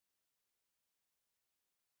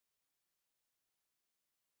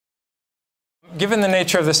Given the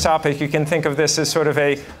nature of this topic, you can think of this as sort of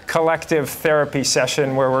a collective therapy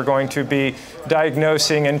session where we're going to be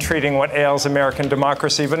diagnosing and treating what ails American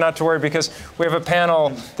democracy. But not to worry, because we have a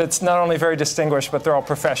panel that's not only very distinguished, but they're all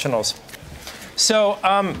professionals. So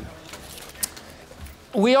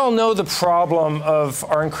we all know the problem of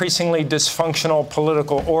our increasingly dysfunctional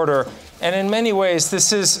political order. And in many ways,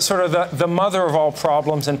 this is sort of the mother of all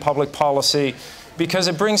problems in public policy, because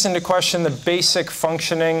it brings into question the basic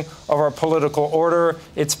functioning of our political order.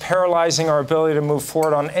 It's paralyzing our ability to move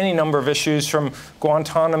forward on any number of issues, from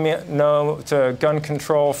Guantanamo to gun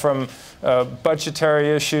control, from budgetary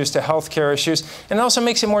issues to healthcare issues. And it also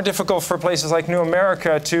makes it more difficult for places like New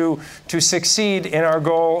America to succeed in our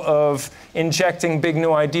goal of injecting big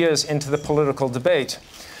new ideas into the political debate.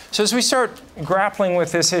 So as we start grappling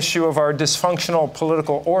with this issue of our dysfunctional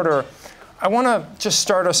political order, I want to just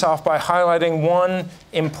start us off by highlighting one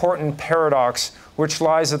important paradox which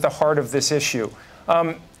lies at the heart of this issue.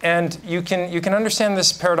 And you can understand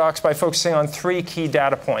this paradox by focusing on three key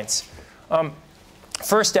data points.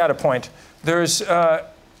 First data point, there's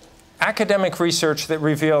academic research that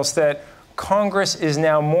reveals that Congress is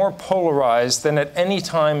now more polarized than at any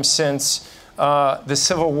time since the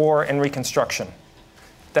Civil War and Reconstruction.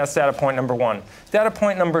 That's data point number one. Data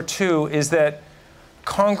point number two is that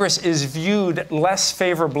Congress is viewed less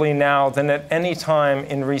favorably now than at any time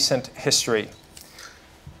in recent history.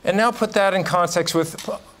 And now put that in context with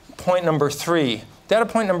point number three. Data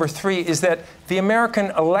point number three is that the American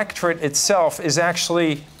electorate itself is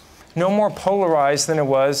actually no more polarized than it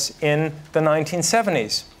was in the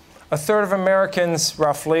 1970s. A third of Americans,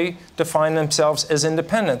 roughly, define themselves as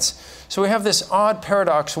independents. So we have this odd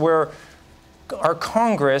paradox where our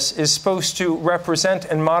Congress is supposed to represent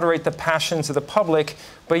and moderate the passions of the public,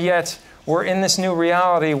 but yet we're in this new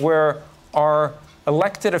reality where our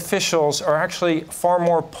elected officials are actually far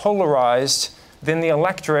more polarized than the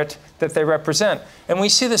electorate that they represent. And we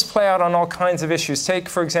see this play out on all kinds of issues. Take,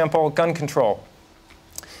 for example, gun control.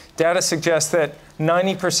 Data suggests that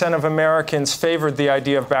 90% of Americans favored the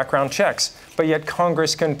idea of background checks, but yet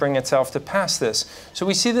Congress couldn't bring itself to pass this. So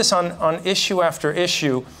we see this on issue after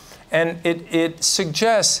issue. And it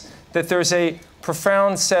suggests that there's a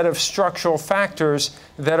profound set of structural factors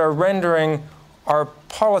that are rendering our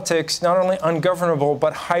politics not only ungovernable,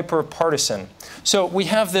 but hyper-partisan. So we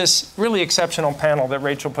have this really exceptional panel that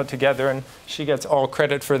Rachel put together, and she gets all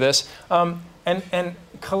credit for this. And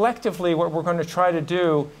collectively, what we're going to try to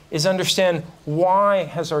do is understand why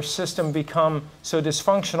has our system become so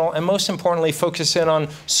dysfunctional, and most importantly, focus in on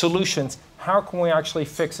solutions. How can we actually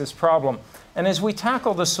fix this problem? And as we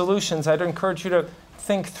tackle the solutions, I'd encourage you to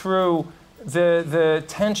think through the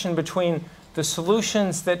tension between the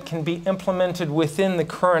solutions that can be implemented within the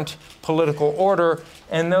current political order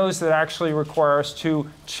and those that actually require us to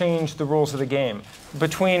change the rules of the game,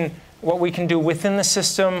 between what we can do within the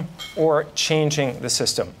system or changing the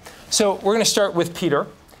system. So we're going to start with Peter.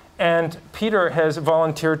 And Peter has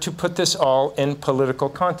volunteered to put this all in political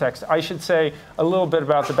context. I should say a little bit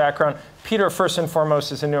about the background. Peter, first and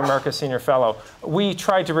foremost, is a New America Senior Fellow. We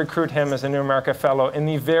tried to recruit him as a New America Fellow in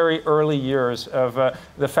the very early years of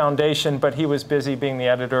the foundation, but he was busy being the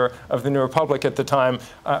editor of the New Republic at the time.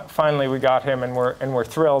 Finally, we got him, and we're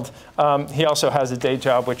thrilled. He also has a day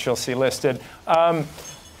job, which you'll see listed.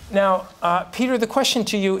 Now, Peter, the question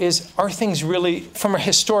to you is, are things really, from a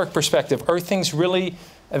historic perspective, are things really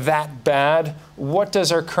that bad? What does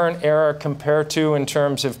our current era compare to in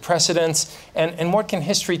terms of precedents? And what can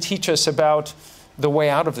history teach us about the way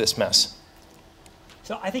out of this mess?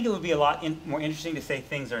 So I think it would be a lot more interesting to say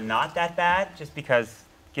things are not that bad, just because,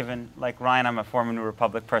 given, like Ryan, I'm a former New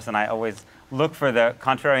Republic person, I always look for the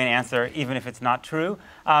contrarian answer, even if it's not true.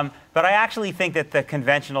 But I actually think that the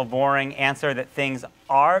conventional, boring answer that things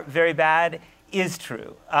are very bad is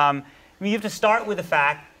true. I mean, you have to start with the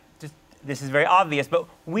fact, this is very obvious, but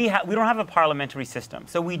we don't have a parliamentary system.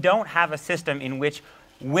 So we don't have a system in which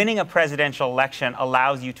winning a presidential election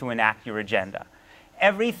allows you to enact your agenda.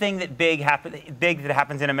 Everything that big that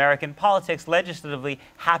happens in American politics legislatively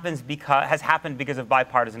has happened because of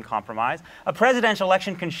bipartisan compromise. A presidential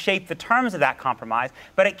election can shape the terms of that compromise,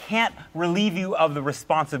 but it can't relieve you of the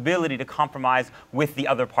responsibility to compromise with the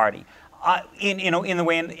other party. In the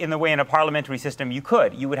way in a parliamentary system you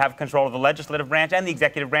could. You would have control of the legislative branch and the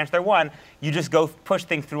executive branch. They're one. You just go push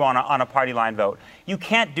things through on a party line vote. You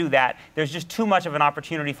can't do that. There's just too much of an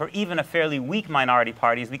opportunity for even a fairly weak minority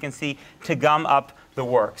party, as we can see, to gum up the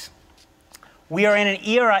works. We are in an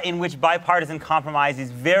era in which bipartisan compromise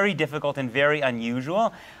is very difficult and very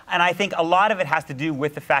unusual. And I think a lot of it has to do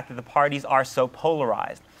with the fact that the parties are so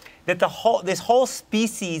polarized. That this whole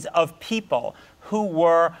species of people who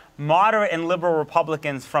were moderate and liberal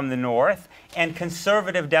Republicans from the North and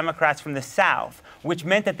conservative Democrats from the South, which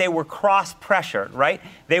meant that they were cross-pressured, right?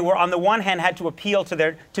 They were, on the one hand, had to appeal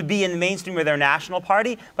to be in the mainstream of their national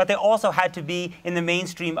party, but they also had to be in the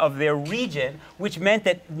mainstream of their region, which meant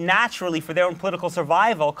that naturally, for their own political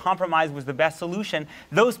survival, compromise was the best solution.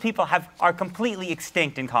 Those people are completely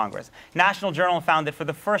extinct in Congress. National Journal found that for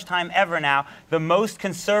the first time ever now, the most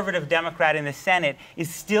conservative Democrat in the Senate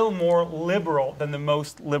is still more liberal than the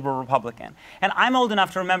most liberal Republican. And I'm old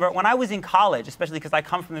enough to remember when I was in college, especially because I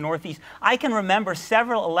come from the Northeast, I can remember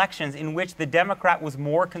several elections in which the Democrat was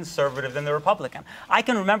more conservative than the Republican. I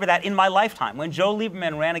can remember that in my lifetime. When Joe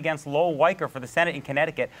Lieberman ran against Lowell Weicker for the Senate in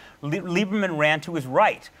Connecticut, Lieberman ran to his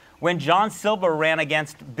right. When John Silber ran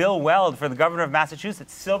against Bill Weld for the governor of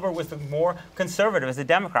Massachusetts, Silber was the more conservative as a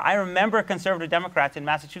Democrat. I remember conservative Democrats in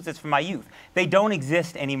Massachusetts from my youth. They don't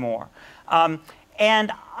exist anymore.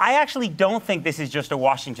 And I actually don't think this is just a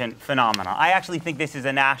Washington phenomenon. I actually think this is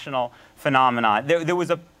a national phenomenon. There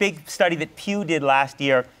was a big study that Pew did last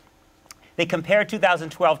year. They compared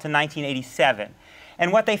 2012 to 1987.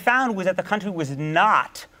 And what they found was that the country was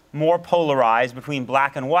not more polarized between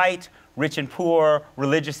black and white, rich and poor,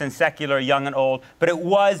 religious and secular, young and old, but it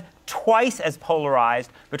was twice as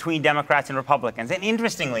polarized between Democrats and Republicans. And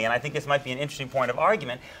interestingly, and I think this might be an interesting point of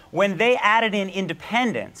argument, when they added in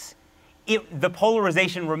independents, the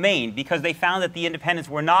polarization remained because they found that the independents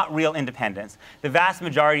were not real independents. The vast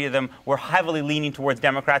majority of them were heavily leaning towards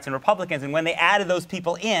Democrats and Republicans, and when they added those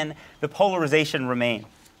people in, the polarization remained.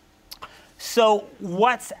 So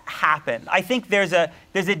what's happened? I think there's a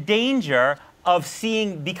danger of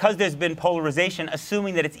seeing, because there's been polarization,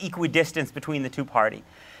 assuming that it's equidistance between the two parties.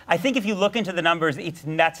 I think if you look into the numbers,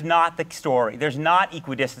 that's not the story. There's not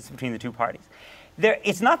equidistance between the two parties.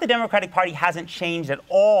 It's not the Democratic Party hasn't changed at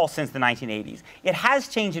all since the 1980s. It has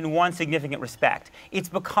changed in one significant respect. It's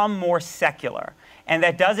become more secular, and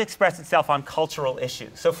that does express itself on cultural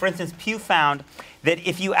issues. So, for instance, Pew found that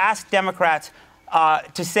if you ask Democrats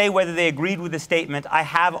to say whether they agreed with the statement, "I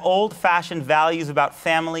have old-fashioned values about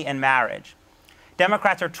family and marriage,"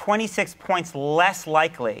 Democrats are 26 points less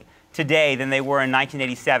likely today than they were in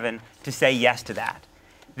 1987 to say yes to that.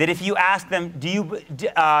 That if you ask them,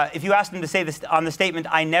 if you ask them to say this on the statement,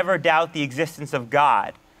 "I never doubt the existence of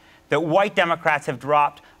God," that white Democrats have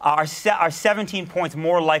dropped, are 17 points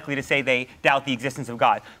more likely to say they doubt the existence of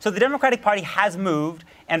God. So the Democratic Party has moved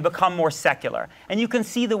and become more secular. And you can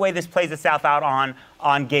see the way this plays itself out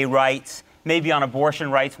on gay rights, maybe on abortion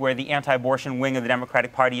rights, where the anti-abortion wing of the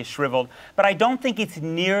Democratic Party is shriveled. But I don't think it's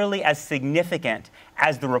nearly as significant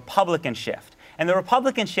as the Republican shift. And the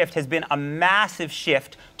Republican shift has been a massive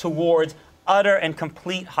shift towards utter and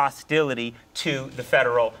complete hostility to the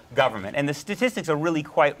federal government. And the statistics are really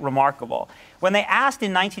quite remarkable. When they asked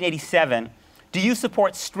in 1987, "Do you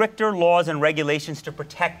support stricter laws and regulations to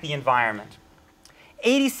protect the environment?"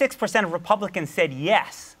 86% of Republicans said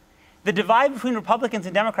yes. The divide between Republicans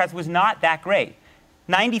and Democrats was not that great.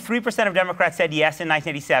 93% of Democrats said yes in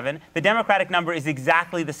 1987. The Democratic number is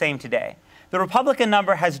exactly the same today. The Republican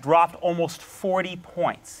number has dropped almost 40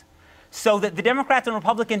 points. So that the Democrats and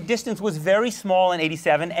Republican distance was very small in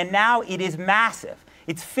 87, and now it is massive.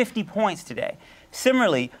 It's 50 points today.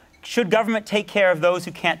 Similarly, should government take care of those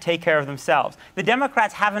who can't take care of themselves? The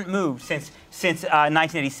Democrats haven't moved since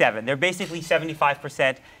 1987. They're basically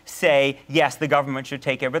 75% say, yes, the government should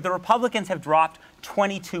take care. But the Republicans have dropped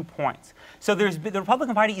 22 points. So the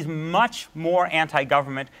Republican Party is much more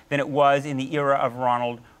anti-government than it was in the era of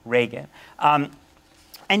Ronald Reagan.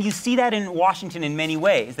 And you see that in Washington in many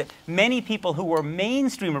ways, that many people who were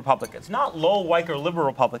mainstream Republicans, not Lowell Weicker liberal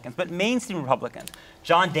Republicans, but mainstream Republicans,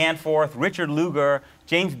 John Danforth, Richard Lugar,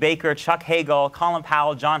 James Baker, Chuck Hagel, Colin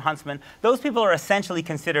Powell, John Huntsman, those people are essentially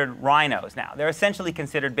considered rhinos now. They're essentially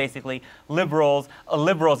considered basically liberals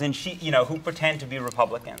who pretend to be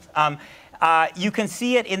Republicans. You can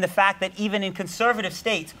see it in the fact that even in conservative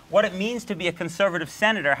states, what it means to be a conservative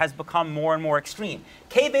senator has become more and more extreme.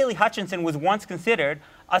 Kay Bailey Hutchinson was once considered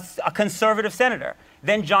a conservative senator.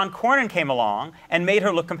 Then John Cornyn came along and made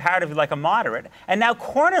her look comparatively like a moderate. And now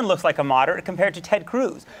Cornyn looks like a moderate compared to Ted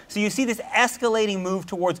Cruz. So you see this escalating move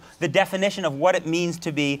towards the definition of what it means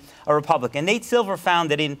to be a Republican. Nate Silver found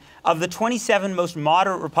that of the 27 most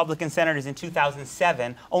moderate Republican senators in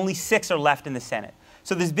 2007, only 6 are left in the Senate.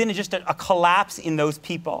 So there's been just a collapse in those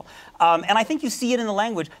people. And I think you see it in the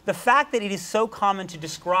language. The fact that it is so common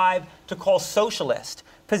to call socialist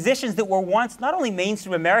positions that were once not only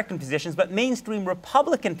mainstream American positions, but mainstream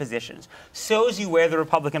Republican positions, shows you where the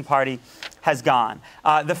Republican Party has gone.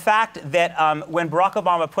 The fact that when Barack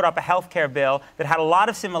Obama put up a health care bill that had a lot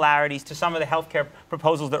of similarities to some of the health care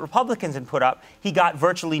proposals that Republicans had put up, he got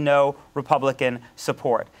virtually no Republican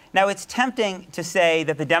support. Now, it's tempting to say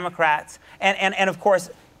that the Democrats, and of course,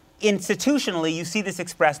 institutionally, you see this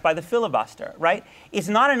expressed by the filibuster, right? It's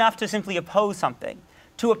not enough to simply oppose something.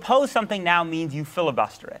 To oppose something now means you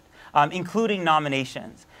filibuster it, including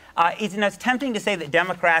nominations. It's tempting to say that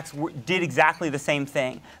Democrats did exactly the same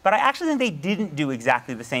thing, but I actually think they didn't do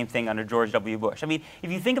exactly the same thing under George W. Bush. I mean,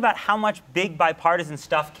 if you think about how much big bipartisan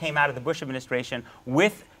stuff came out of the Bush administration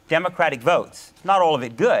with Democratic votes, not all of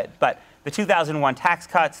it good, but the 2001 tax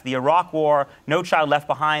cuts, the Iraq War, No Child Left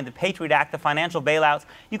Behind, the Patriot Act, the financial bailouts,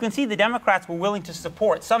 you can see the Democrats were willing to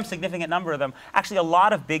support, some significant number of them, actually a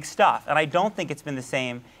lot of big stuff. And I don't think it's been the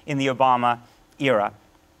same in the Obama era.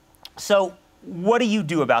 So what do you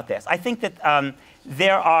do about this? I think that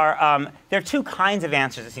there are two kinds of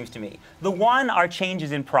answers, it seems to me. The one are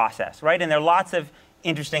changes in process, right? And there are lots of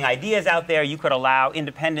interesting ideas out there. You could allow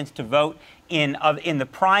independents to vote in the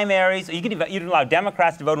primaries. You could allow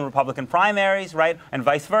Democrats to vote in Republican primaries, right, and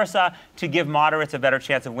vice versa, to give moderates a better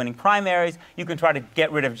chance of winning primaries. You can try to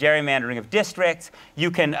get rid of gerrymandering of districts.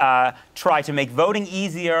 You can try to make voting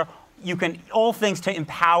easier. You can, all things to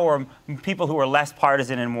empower people who are less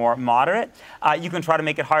partisan and more moderate. You can try to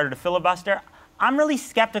make it harder to filibuster. I'm really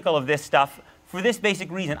skeptical of this stuff for this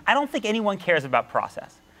basic reason. I don't think anyone cares about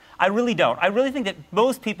process. I really don't. I really think that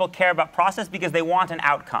most people care about process because they want an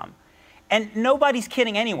outcome. And nobody's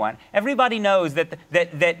kidding anyone. Everybody knows that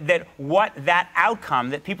what that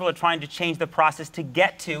outcome that people are trying to change the process to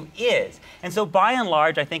get to is. And so by and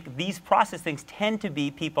large, I think these process things tend to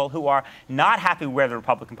be people who are not happy where the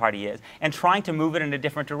Republican Party is and trying to move it in a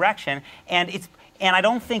different direction. And I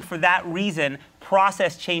don't think for that reason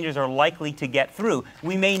process changes are likely to get through.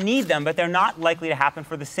 We may need them, but they're not likely to happen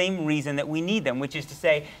for the same reason that we need them, which is to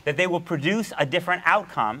say that they will produce a different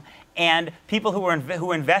outcome. And people who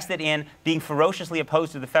are invested in being ferociously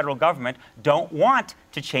opposed to the federal government don't want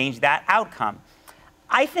to change that outcome.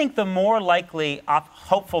 I think the more likely,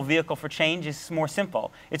 hopeful vehicle for change is more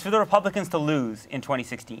simple. It's for the Republicans to lose in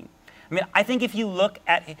 2016. I mean, I think if you look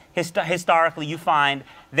at historically, you find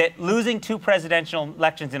that losing 2 presidential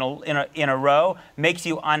elections in a row makes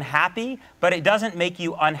you unhappy, but it doesn't make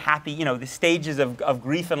you unhappy, you know, the stages of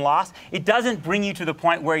grief and loss. It doesn't bring you to the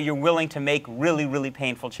point where you're willing to make really, really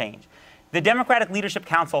painful change. The Democratic Leadership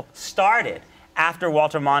Council started after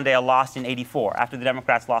Walter Mondale lost in '84, after the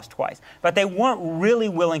Democrats lost twice. But they weren't really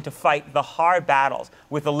willing to fight the hard battles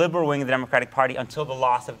with the liberal wing of the Democratic Party until the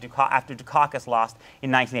loss of after Dukakis lost in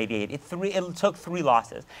 1988. It took 3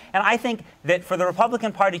 losses. And I think that for the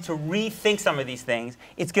Republican Party to rethink some of these things,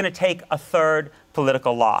 it's going to take a 3rd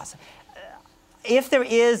political loss. If there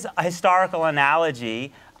is a historical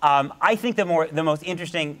analogy, I think the most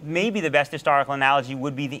interesting, maybe the best historical analogy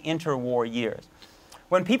would be the interwar years.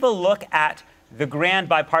 When people look at the grand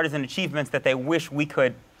bipartisan achievements that they wish we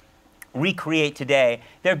could recreate today,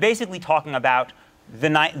 they're basically talking about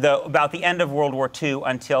the end of World War II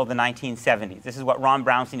until the 1970s. This is what Ron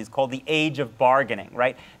Brownstein has called the age of bargaining,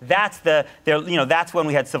 right? That's that's when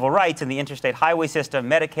we had civil rights and the interstate highway system,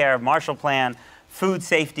 Medicare, Marshall Plan, food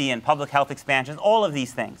safety and public health expansions, all of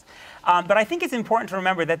these things. But I think it's important to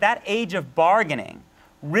remember that that age of bargaining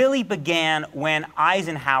really began when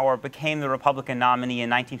Eisenhower became the Republican nominee in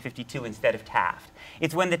 1952 instead of Taft.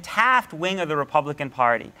 It's when the Taft wing of the Republican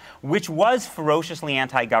Party, which was ferociously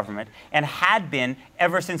anti-government and had been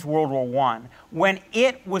ever since World War I, when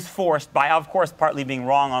it was forced by, of course, partly being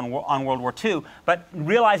wrong on World War II, but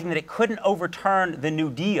realizing that it couldn't overturn the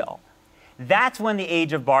New Deal, that's when the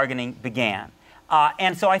age of bargaining began.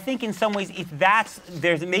 And so I think in some ways,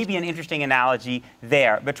 there's maybe an interesting analogy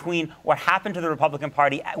there between what happened to the Republican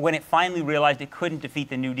Party when it finally realized it couldn't defeat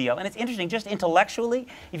the New Deal. And it's interesting, just intellectually,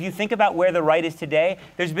 if you think about where the right is today,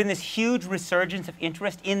 there's been this huge resurgence of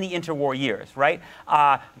interest in the interwar years, right?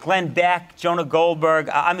 Glenn Beck, Jonah Goldberg,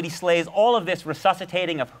 Amity Shlaes, all of this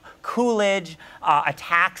resuscitating of Coolidge,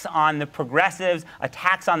 attacks on the progressives,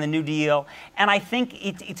 attacks on the New Deal. And I think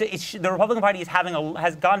the Republican Party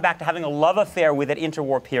has gone back to having a love affair with that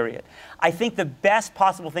interwar period. I think the best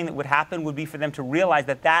possible thing that would happen would be for them to realize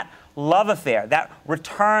that that love affair, that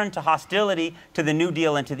return to hostility to the New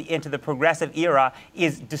Deal and into the progressive era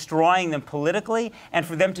is destroying them politically, and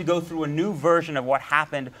for them to go through a new version of what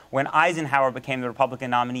happened when Eisenhower became the Republican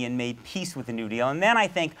nominee and made peace with the New Deal. And then I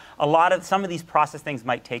think some of these process things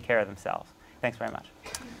might take care of themselves. Thanks very much.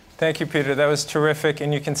 Thank you, Peter. That was terrific,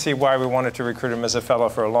 and you can see why we wanted to recruit him as a fellow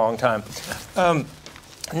for a long time.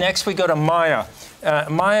 Next, we go to Maya.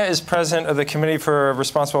 Maya is president of the Committee for a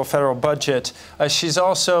Responsible Federal Budget. She's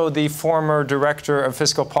also the former director of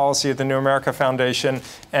fiscal policy at the New America Foundation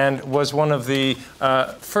and was one of the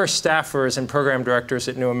first staffers and program directors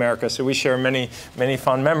at New America. So we share many, many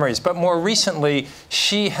fond memories. But more recently,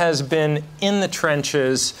 she has been in the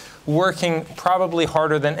trenches, working probably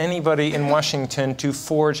harder than anybody in Washington to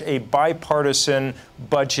forge a bipartisan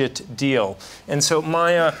budget deal. And so,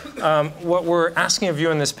 Maya, what we're asking of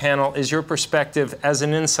you in this panel is your perspective as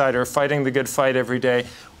an insider fighting the good fight every day.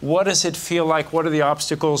 What does it feel like? What are the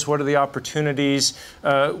obstacles? What are the opportunities?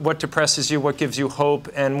 What depresses you? What gives you hope?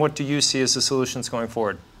 And what do you see as the solutions going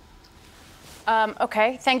forward?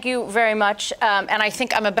 Okay, thank you very much. And I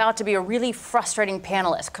think I'm about to be a really frustrating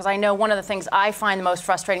panelist, because I know one of the things I find the most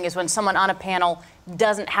frustrating is when someone on a panel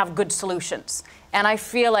doesn't have good solutions. And I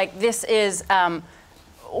feel like this is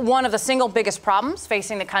one of the single biggest problems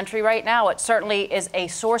facing the country right now. It certainly is a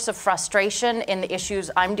source of frustration in the issues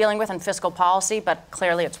I'm dealing with in fiscal policy, but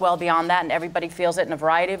clearly it's well beyond that, and everybody feels it in a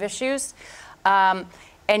variety of issues.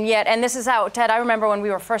 And yet, and this is how, Ted, I remember when we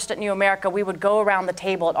were first at New America, we would go around the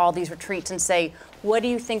table at all these retreats and say, what do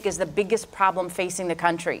you think is the biggest problem facing the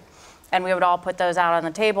country? And we would all put those out on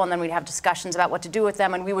the table, and then we'd have discussions about what to do with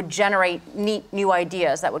them, and we would generate neat new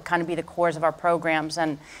ideas that would kind of be the cores of our programs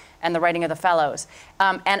and the writing of the fellows.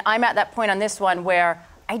 And I'm at that point on this one where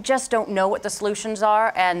I just don't know what the solutions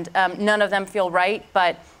are, and none of them feel right,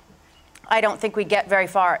 but I don't think we get very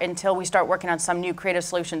far until we start working on some new creative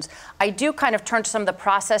solutions. I do kind of turn to some of the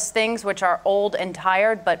process things, which are old and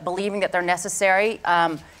tired, but believing that they're necessary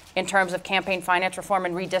in terms of campaign finance reform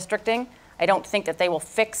and redistricting. I don't think that they will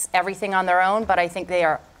fix everything on their own, but I think they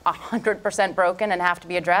are 100% broken and have to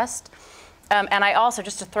be addressed. And I also,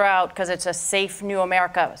 just to throw out, because it's a safe New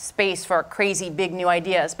America space for crazy big new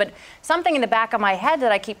ideas, but something in the back of my head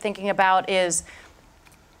that I keep thinking about is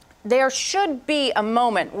there should be a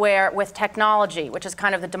moment where, with technology, which is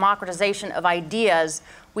kind of the democratization of ideas,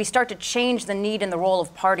 we start to change the need and the role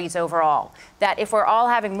of parties overall. That if we're all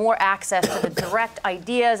having more access to the direct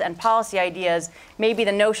ideas and policy ideas, maybe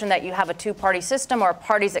the notion that you have a two-party system or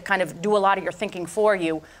parties that kind of do a lot of your thinking for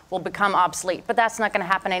you will become obsolete. But that's not going to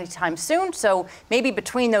happen anytime soon. So maybe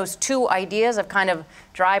between those two ideas of kind of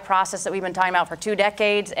dry process that we've been talking about for 2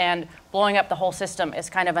 decades and blowing up the whole system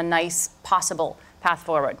is kind of a nice possible path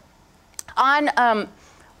forward. On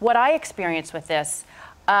what I experienced with this,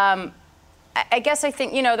 I guess I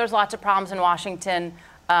think, there's lots of problems in Washington.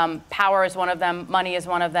 Power is one of them. Money is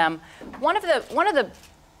one of them. One of the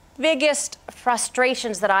biggest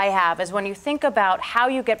frustrations that I have is when you think about how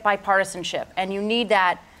you get bipartisanship, and you need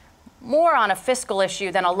that more on a fiscal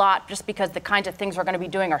issue than a lot, just because the kinds of things we're going to be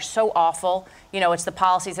doing are so awful. It's the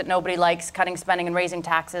policies that nobody likes, cutting spending and raising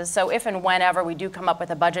taxes. So if and whenever we do come up with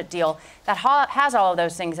a budget deal that has all of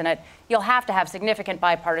those things in it, you'll have to have significant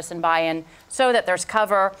bipartisan buy-in so that there's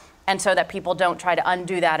cover and so that people don't try to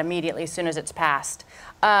undo that immediately as soon as it's passed.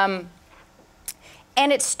 And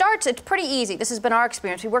it's pretty easy. This has been our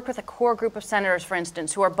experience. We worked with a core group of senators, for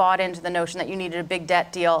instance, who are bought into the notion that you needed a big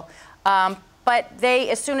debt deal. But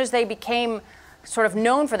as soon as they became sort of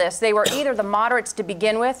known for this, they were either the moderates to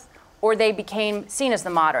begin with, or they became seen as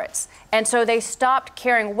the moderates. And so they stopped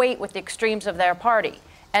carrying weight with the extremes of their party.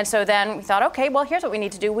 And so then we thought, okay, well, here's what we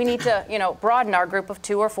need to do. We need to, broaden our group of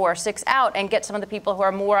 2 or 4 or 6 out and get some of the people who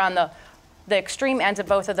are more on the extreme ends of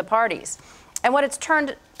both of the parties. And what it's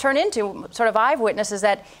turned into, sort of I've witnessed, is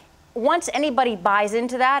that once anybody buys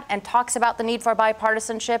into that and talks about the need for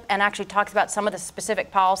bipartisanship and actually talks about some of the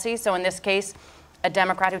specific policies, so in this case, a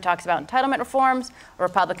Democrat who talks about entitlement reforms, a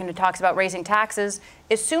Republican who talks about raising taxes,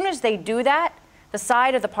 as soon as they do that, the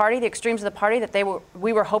side of the party, the extremes of the party that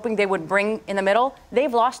we were hoping they would bring in the middle,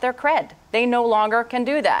 they've lost their cred. They no longer can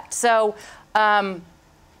do that. So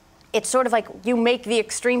it's sort of like you make the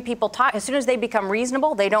extreme people talk. As soon as they become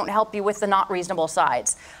reasonable, they don't help you with the not reasonable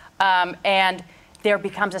sides. And there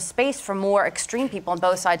becomes a space for more extreme people on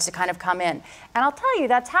both sides to kind of come in. And I'll tell you,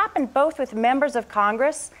 that's happened both with members of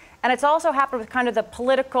Congress, and it's also happened with kind of the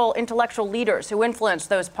political, intellectual leaders who influence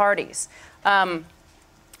those parties. And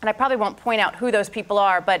I probably won't point out who those people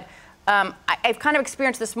are, but I've kind of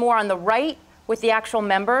experienced this more on the right with the actual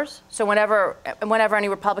members. So whenever any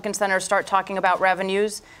Republican senators start talking about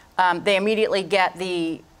revenues, they immediately get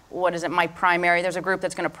my primary. There's a group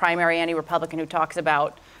that's going to primary any Republican who talks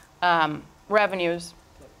about revenues.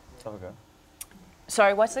 Club for Growth.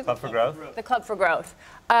 Sorry, what's the Club for Growth? The Club for Growth.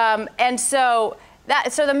 And so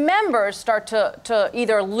the members start to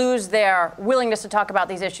either lose their willingness to talk about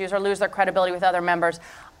these issues or lose their credibility with other members.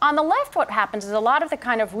 On the left, what happens is a lot of the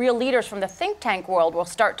kind of real leaders from the think tank world will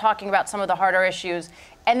start talking about some of the harder issues,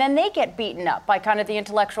 and then they get beaten up by kind of the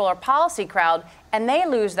intellectual or policy crowd, and they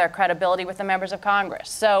lose their credibility with the members of Congress.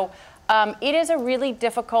 So it is a really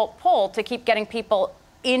difficult pull to keep getting people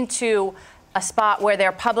into a spot where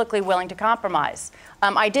they're publicly willing to compromise.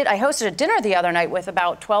 I hosted a dinner the other night with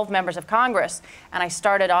about 12 members of Congress, and I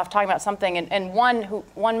started off talking about something, and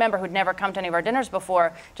one member who'd never come to any of our dinners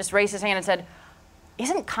before just raised his hand and said,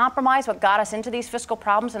 "Isn't compromise what got us into these fiscal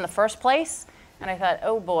problems in the first place?" And I thought,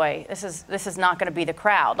 oh boy, this is not going to be the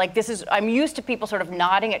crowd. Like, I'm used to people sort of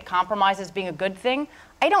nodding at compromise as being a good thing.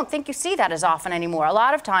 I don't think you see that as often anymore. A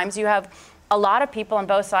lot of times you have a lot of people on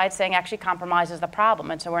both sides saying actually compromise is the problem,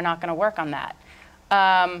 and so we're not going to work on that.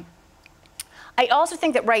 I also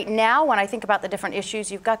think that right now, when I think about the different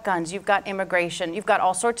issues, you've got guns, you've got immigration, you've got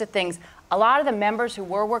all sorts of things. A lot of the members who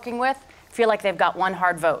we're working with feel like they've got one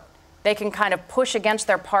hard vote. They can kind of push against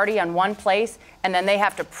their party on one place, and then they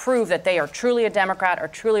have to prove that they are truly a Democrat or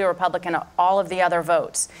truly a Republican on all of the other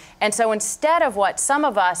votes. And so instead of what some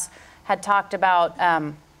of us had talked about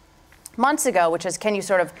months ago, which is can you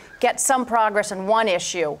sort of get some progress in one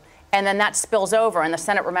issue, and then that spills over, and the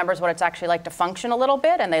Senate remembers what it's actually like to function a little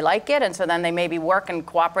bit, and they like it, and so then they maybe work and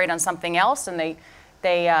cooperate on something else, and they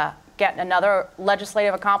get another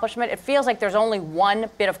legislative accomplishment. It feels like there's only one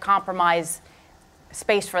bit of compromise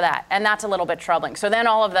space for that, and that's a little bit troubling. So then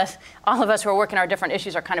all of us who are working our different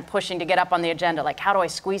issues are kind of pushing to get up on the agenda, like how do I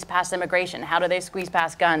squeeze past immigration? How do they squeeze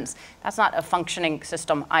past guns? That's not a functioning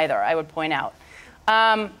system either, I would point out.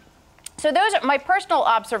 So those are my personal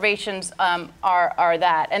observations are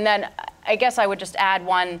that. And then I guess I would just add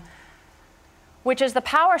one, which is the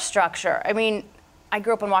power structure. I mean, I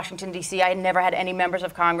grew up in Washington, D.C. I had never had any members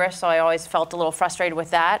of Congress, so I always felt a little frustrated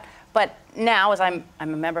with that. But now, as I'm a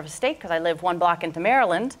member of a state, because I live one block into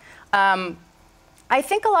Maryland, I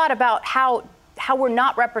think a lot about how we're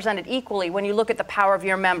not represented equally when you look at the power of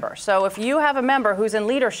your member. So if you have a member who's in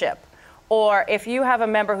leadership, or if you have a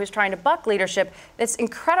member who's trying to buck leadership, it's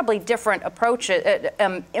incredibly different approaches,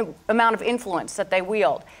 amount of influence that they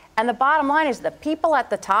wield. And the bottom line is the people at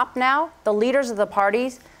the top now, the leaders of the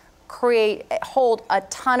parties, hold a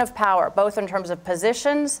ton of power, both in terms of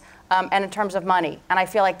positions and in terms of money. And I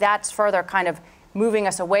feel like that's further kind of moving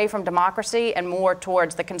us away from democracy and more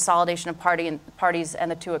towards the consolidation of parties and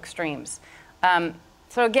the two extremes.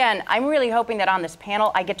 So again, I'm really hoping that on this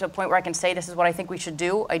panel, I get to a point where I can say this is what I think we should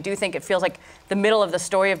do. I do think it feels like the middle of the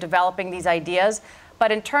story of developing these ideas.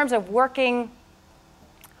 But in terms of working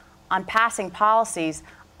on passing policies,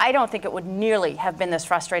 I don't think it would nearly have been this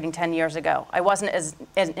frustrating 10 years ago. I wasn't as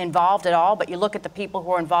involved at all, but you look at the people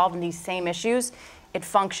who are involved in these same issues, it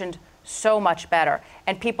functioned so much better.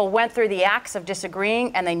 And people went through the acts of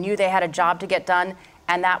disagreeing, and they knew they had a job to get done,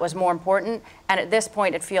 and that was more important. And at this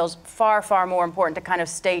point, it feels far, far more important to kind of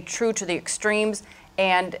stay true to the extremes,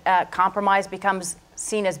 and compromise becomes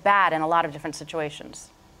seen as bad in a lot of different situations.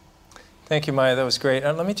 Thank you, Maya. That was great.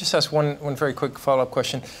 Let me just ask one very quick follow-up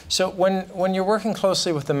question. So when you're working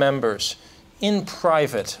closely with the members, in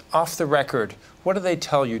private, off the record, what do they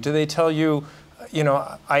tell you? Do they tell you, you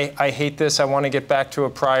know, I hate this, I want to get back to a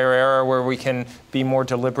prior era where we can be more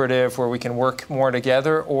deliberative, where we can work more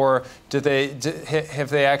together? Or have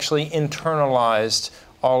they actually internalized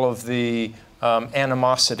all of the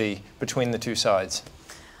animosity between the two sides?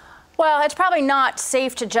 Well, it's probably not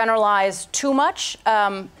safe to generalize too much.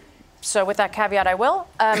 So with that caveat, I will.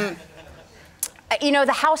 You know,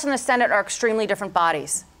 the House and the Senate are extremely different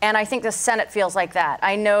bodies. And I think the Senate feels like that.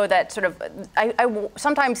 I know that sort of, I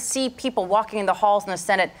sometimes see people walking in the halls in the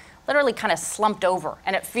Senate literally kind of slumped over.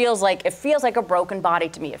 And it feels like a broken body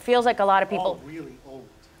to me. It feels like a lot of people. Oh, really old.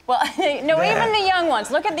 Well, no, even the young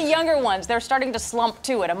ones. Look at the younger ones. They're starting to slump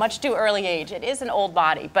too at a much too early age. It is an old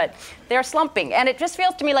body, but they're slumping. And it just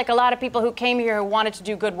feels to me like a lot of people who came here who wanted to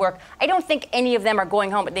do good work, I don't think any of them are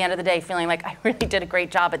going home at the end of the day feeling like I really did a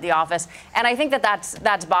great job at the office. And I think that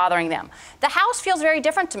that's bothering them. The House feels very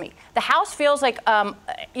different to me. The House feels like,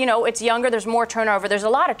 you know, it's younger, there's more turnover. There's a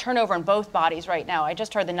lot of turnover in both bodies right now. I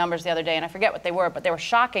just heard the numbers the other day, and I forget what they were, but they were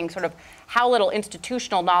shocking, sort of how little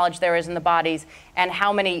institutional knowledge there is in the bodies and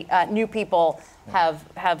how many new people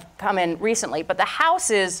have come in recently. But the House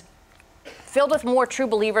is filled with more true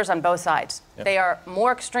believers on both sides. Yep. They are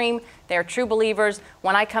more extreme. They are true believers.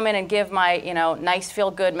 When I come in and give my, you know, nice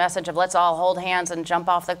feel-good message of let's all hold hands and jump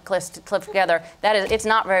off the cliff together, it's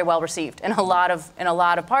not very well received in a lot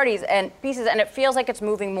of parties and pieces, and it feels like it's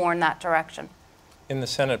moving more in that direction. In the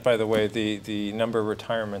Senate, by the way, the number of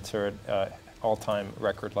retirements are at all-time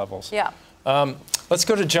record levels. Yeah. Let's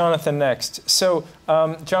go to Jonathan next. So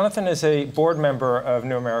Jonathan is a board member of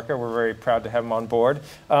New America. We're very proud to have him on board.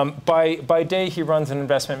 By day, he runs an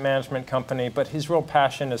investment management company, but his real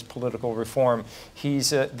passion is political reform.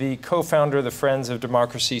 He's the co-founder of the Friends of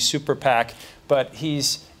Democracy Super PAC, but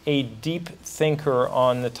he's a deep thinker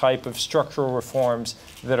on the type of structural reforms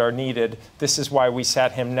that are needed. This is why we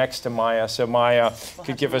sat him next to Maya, so Maya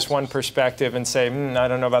could give us one perspective and say, I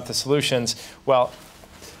don't know about the solutions. Well,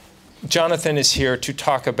 Jonathan is here to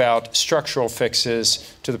talk about structural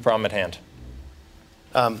fixes to the problem at hand.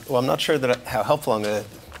 Well, I'm not sure how helpful I'm going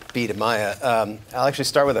to be to Maya. I'll actually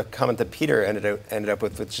start with a comment that Peter ended up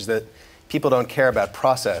with, which is that people don't care about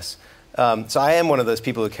process. So I am one of those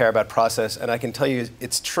people who care about process, and I can tell you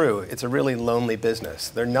it's true. It's a really lonely business.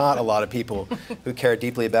 There are not a lot of people who care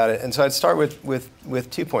deeply about it. And so I'd start with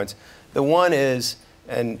 2 points. The one is,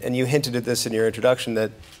 and you hinted at this in your introduction,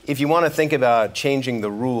 that if you want to think about changing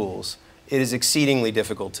the rules, it is exceedingly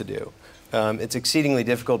difficult to do. It's exceedingly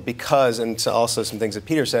difficult because, and also some things that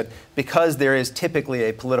Peter said, because there is typically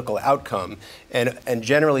a political outcome, and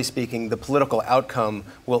generally speaking, the political outcome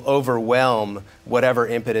will overwhelm whatever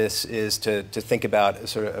impetus is to think about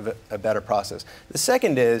sort of a better process. The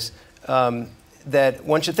second is that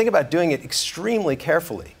one should think about doing it extremely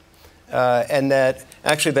carefully, and that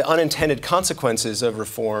actually the unintended consequences of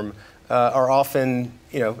reform are often,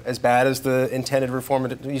 as bad as the intended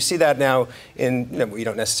reform. You see that now in, you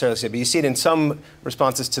don't necessarily see it, but you see it in some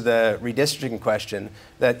responses to the redistricting question,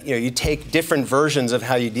 that you take different versions of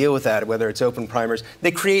how you deal with that, whether it's open primaries.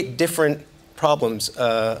 They create different problems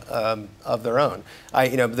of their own.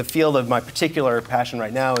 The field of my particular passion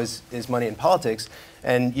right now is money in politics,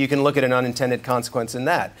 and you can look at an unintended consequence in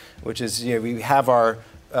that, which is we have our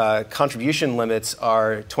contribution limits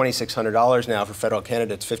are $2,600 now for federal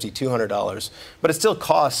candidates, $5,200, but it still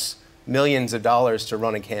costs millions of dollars to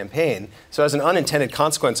run a campaign. So as an unintended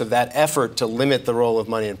consequence of that effort to limit the role of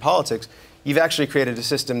money in politics, you've actually created a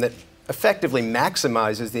system that effectively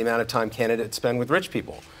maximizes the amount of time candidates spend with rich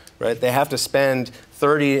people. Right? They have to spend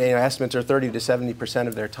estimates are 30 to 70%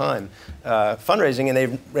 of their time fundraising,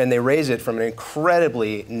 and they raise it from an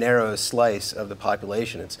incredibly narrow slice of the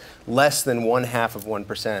population. It's less than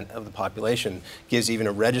 1/2% of the population gives even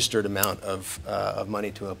a registered amount of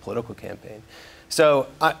money to a political campaign. So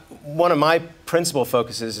one of my principal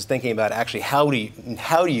focuses is thinking about actually how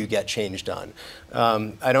do you get change done.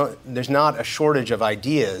 There's not a shortage of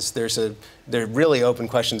ideas. There are really open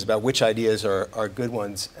questions about which ideas are good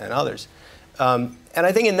ones and others. And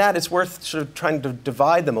I think in that it's worth sort of trying to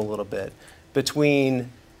divide them a little bit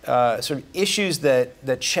between sort of issues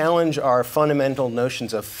that challenge our fundamental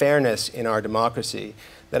notions of fairness in our democracy.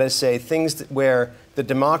 That is, say, things where the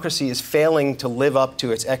democracy is failing to live up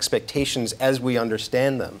to its expectations as we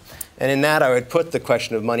understand them. And in that, I would put the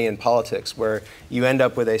question of money in politics, where you end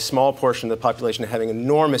up with a small portion of the population having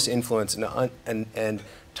enormous influence and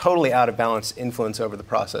totally out of balance influence over the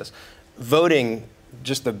process. Voting,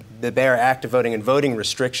 just the bare act of voting and voting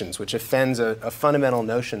restrictions, which offends a fundamental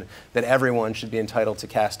notion that everyone should be entitled to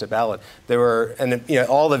cast a ballot. There were,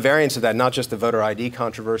 all the variants of that, not just the voter ID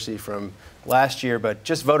controversy from last year, but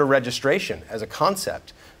just voter registration as a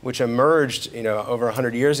concept, which emerged over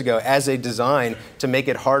 100 years ago as a design to make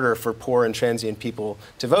it harder for poor and transient people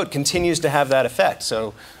to vote, continues to have that effect.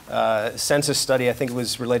 So a census study, I think it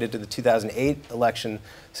was related to the 2008 election,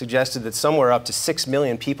 suggested that somewhere up to 6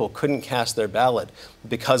 million people couldn't cast their ballot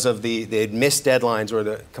because of they'd missed deadlines or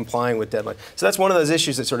the complying with deadlines. So that's one of those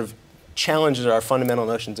issues that sort of challenges our fundamental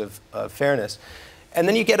notions of fairness. And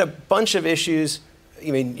then you get a bunch of issues.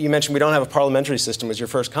 You mentioned we don't have a parliamentary system was your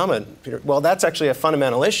first comment, Peter. Well, that's actually a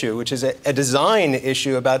fundamental issue, which is a design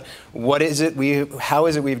issue about how is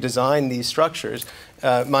it we've designed these structures.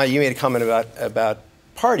 Maya, you made a comment about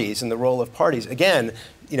parties and the role of parties. Again,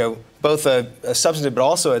 both a substantive but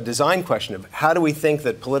also a design question of how do we think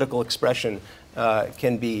that political expression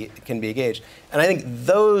can be engaged. And I think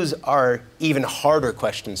those are even harder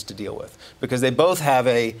questions to deal with because they both have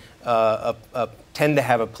tend to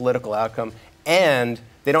have a political outcome, and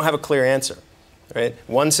they don't have a clear answer. Right?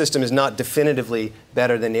 One system is not definitively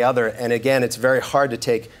better than the other, and again, it's very hard to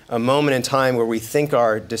take a moment in time where we think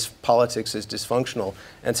our politics is dysfunctional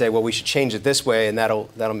and say, well, we should change it this way, and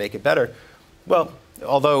that'll make it better. Well,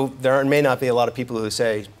 although there may not be a lot of people who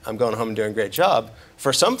say, I'm going home and doing a great job,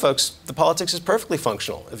 for some folks, the politics is perfectly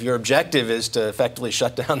functional. If your objective is to effectively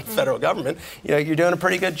shut down the federal government, you're doing a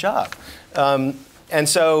pretty good job. And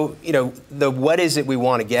so, what is it we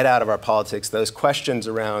want to get out of our politics? Those questions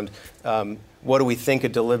around what do we think a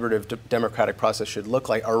deliberative democratic process should look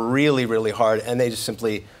like are really, really hard, and they just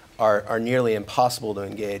simply are nearly impossible to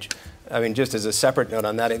engage. I mean, just as a separate note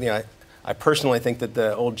on that, I personally think that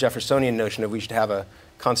the old Jeffersonian notion of we should have a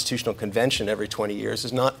constitutional convention every 20 years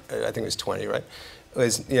is not, I think it was 20, right?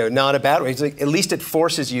 Is not a bad way. It's like, at least it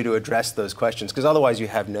forces you to address those questions, because otherwise you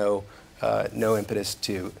have no impetus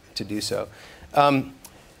to do so.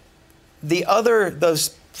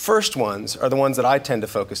 Those first ones are the ones that I tend to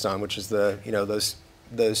focus on, which is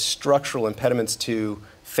those structural impediments to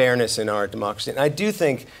fairness in our democracy. And I do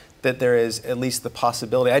think that there is at least the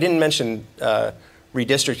possibility. I didn't mention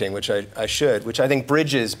redistricting, which I should, which I think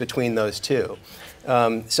bridges between those two.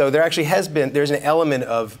 So there actually there's an element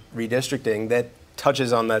of redistricting that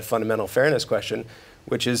touches on that fundamental fairness question,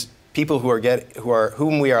 which is people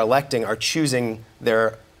whom we are electing are choosing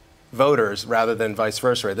their voters rather than vice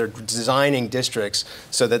versa. Right? They're designing districts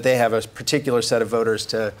so that they have a particular set of voters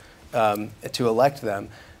to elect them.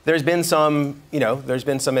 There's been some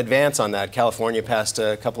advance on that. California passed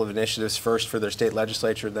a couple of initiatives, first for their state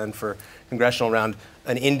legislature, then for congressional, around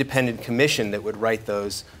an independent commission that would write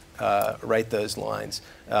those lines.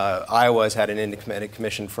 Iowa's had an independent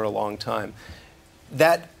commission for a long time.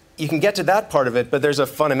 You can get to that part of it, but there's a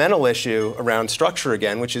fundamental issue around structure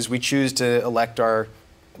again, which is we choose to elect our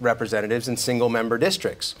representatives in single-member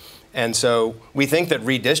districts. And so we think that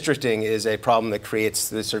redistricting is a problem that creates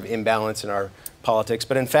this sort of imbalance in our politics.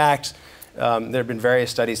 But in fact, there have been various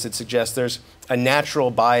studies that suggest there's a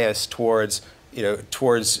natural bias towards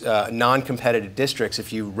non-competitive districts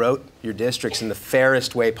if you wrote your districts in the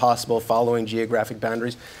fairest way possible, following geographic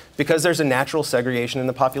boundaries, because there's a natural segregation in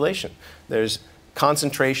the population. There's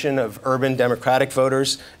concentration of urban Democratic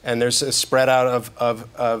voters, and there's a spread out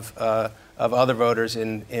of other voters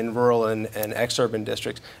in rural and exurban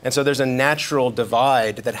districts. And so there's a natural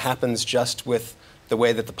divide that happens just with the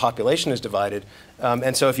way that the population is divided.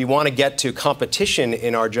 And so if you want to get to competition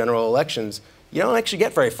in our general elections, you don't actually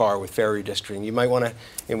get very far with fair redistricting. You might want to,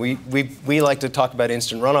 and we like to talk about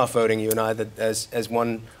instant runoff voting, you and I, as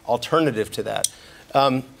one alternative to that.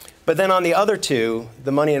 But then on the other two,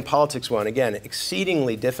 the money and politics one, again,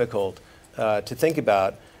 exceedingly difficult to think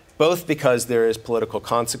about, both because there is political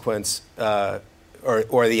consequence,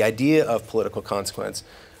 or the idea of political consequence,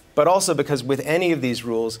 but also because with any of these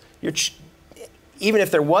rules, even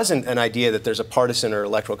if there wasn't an idea that there's a partisan or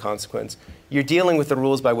electoral consequence, you're dealing with the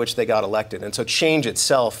rules by which they got elected. And so change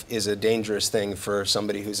itself is a dangerous thing for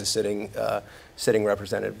somebody who's a sitting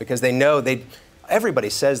representative, because they know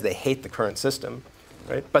everybody says they hate the current system.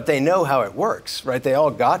 Right? But they know how it works, right? They all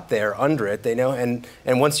got there under it. They know,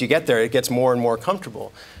 and once you get there, it gets more and more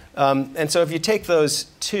comfortable. And so if you take those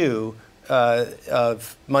two,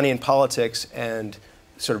 of money and politics and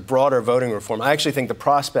sort of broader voting reform, I actually think the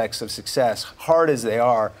prospects of success, hard as they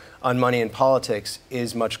are on money and politics,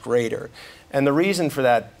 is much greater. And the reason for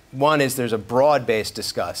that, one, is there's a broad-based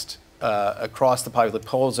disgust across the population. The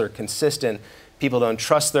polls are consistent. People don't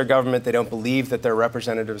trust their government. They don't believe that their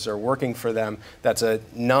representatives are working for them. That's a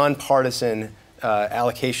nonpartisan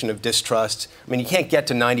allocation of distrust. I mean, you can't get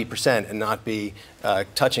to 90% and not be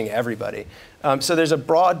touching everybody. So there's a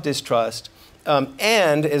broad distrust.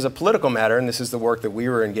 And as a political matter, and this is the work that we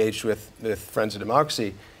were engaged with Friends of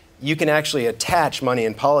Democracy, you can actually attach money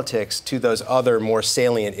and politics to those other more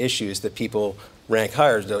salient issues that people rank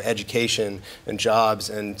higher, so education and jobs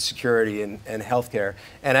and security and healthcare.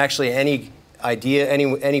 And actually any idea,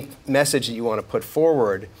 any message that you want to put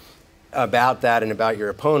forward about that and about your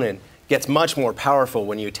opponent gets much more powerful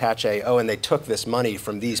when you attach and they took this money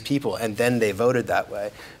from these people and then they voted that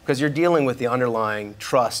way. Because you're dealing with the underlying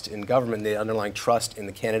trust in government, the underlying trust in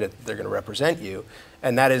the candidate that they're going to represent you.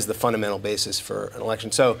 And that is the fundamental basis for an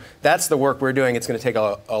election. So that's the work we're doing. It's going to take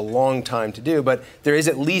a long time to do, but there is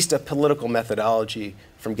at least a political methodology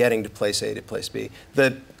from getting to place A to place B.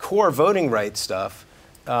 The core voting rights stuff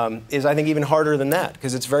is, I think, even harder than that,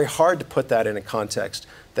 because it's very hard to put that in a context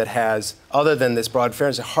that has, other than this broad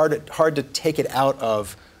fairness, hard to take it out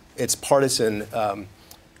of its partisan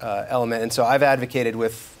element. And so I've advocated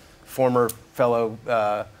with former fellow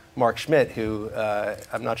Mark Schmidt, who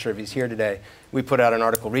I'm not sure if he's here today. We put out an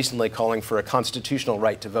article recently calling for a constitutional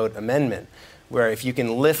right to vote amendment, where if you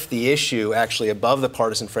can lift the issue actually above the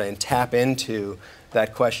partisan fray and tap into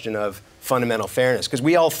that question of fundamental fairness, because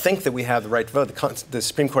we all think that we have the right to vote. The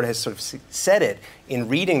Supreme Court has sort of said it in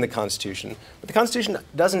reading the Constitution, but the Constitution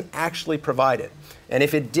doesn't actually provide it. And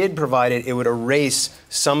if it did provide it, it would erase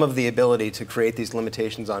some of the ability to create these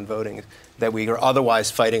limitations on voting that we are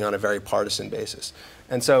otherwise fighting on a very partisan basis.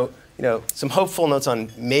 And so, some hopeful notes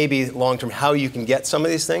on maybe long-term how you can get some of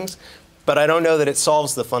these things, but I don't know that it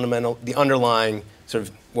solves the underlying sort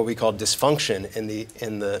of what we call dysfunction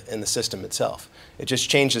in the system itself. It just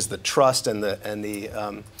changes the trust and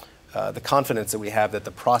the confidence that we have that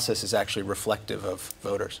the process is actually reflective of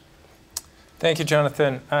voters. Thank you,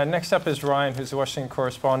 Jonathan. Next up is Ryan, who's the Washington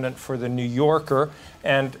correspondent for The New Yorker,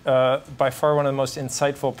 and by far one of the most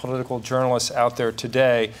insightful political journalists out there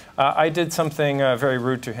today. I did something very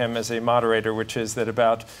rude to him as a moderator, which is that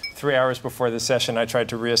about 3 hours before the session, I tried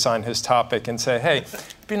to reassign his topic and say, hey,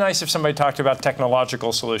 it'd be nice if somebody talked about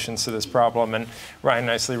technological solutions to this problem. And Ryan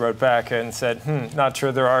nicely wrote back and said, not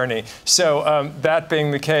sure there are any. So that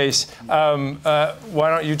being the case, why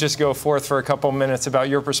don't you just go forth for a couple minutes about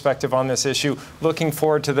your perspective on this issue, looking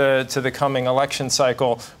forward to the coming election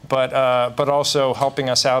cycle, but also helping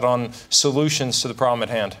us out on solutions to the problem at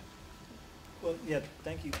hand. Well, yeah,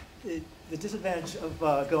 thank you. The disadvantage of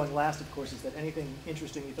going last, of course, is that anything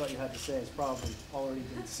interesting you thought you had to say has probably already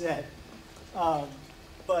been said.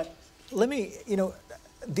 But let me,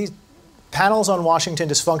 these panels on Washington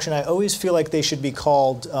dysfunction, I always feel like they should be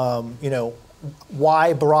called,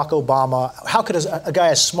 why Barack Obama, how could a guy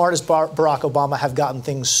as smart as Barack Obama have gotten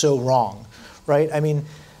things so wrong, right? I mean,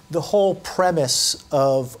 the whole premise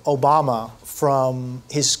of Obama from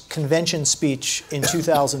his convention speech in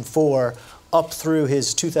 2004 up through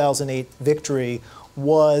his 2008 victory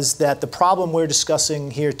was that the problem we're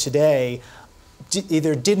discussing here today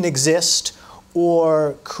either didn't exist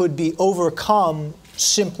or could be overcome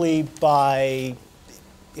simply by,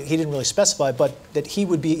 he didn't really specify, but that he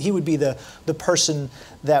would be the person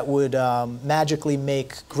that would magically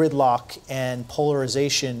make gridlock and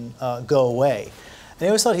polarization go away. And I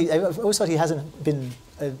always thought he hasn't been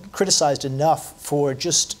criticized enough for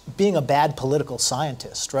just being a bad political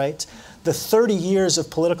scientist, right? The 30 years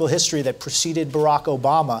of political history that preceded Barack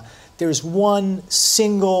Obama, there's one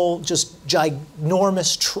single, just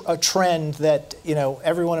ginormous trend that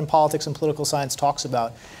everyone in politics and political science talks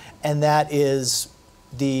about, and that is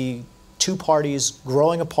the two parties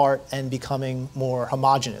growing apart and becoming more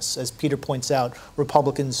homogenous. As Peter points out,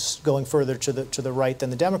 Republicans going further to the right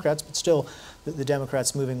than the Democrats, but still the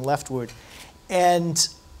Democrats moving leftward. And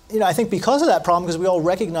I think because of that problem, because we all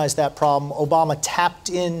recognize that problem, Obama tapped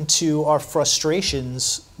into our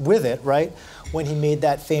frustrations with it, right? When he made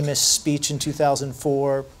that famous speech in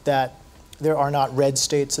 2004 that there are not red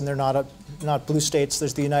states and there are not blue states,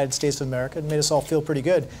 there's the United States of America. It made us all feel pretty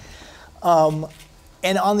good.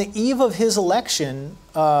 And on the eve of his election,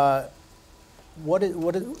 in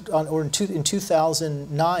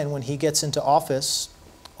 2009, when he gets into office,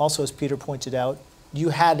 also as Peter pointed out, you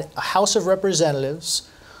had a House of Representatives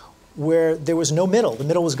where there was no middle. The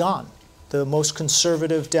middle was gone. The most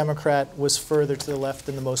conservative Democrat was further to the left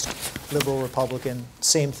than the most liberal Republican.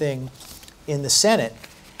 Same thing in the Senate.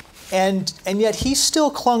 And yet he still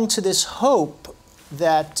clung to this hope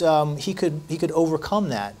that he could overcome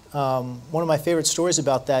that. One of my favorite stories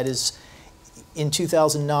about that is in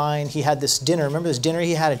 2009, he had this dinner. Remember this dinner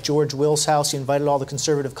he had at George Will's house? He invited all the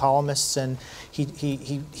conservative columnists, and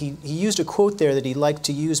he used a quote there that he liked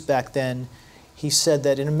to use back then. He said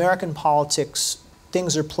that in American politics,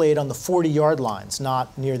 things are played on the 40-yard lines,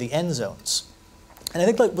 not near the end zones. And I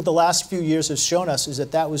think like what the last few years have shown us is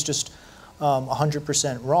that was just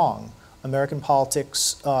 100% wrong. American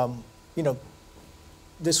politics,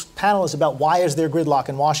 this panel is about why is there gridlock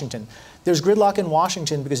in Washington. There's gridlock in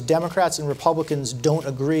Washington because Democrats and Republicans don't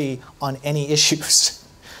agree on any issues,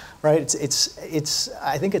 right?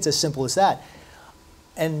 I think it's as simple as that.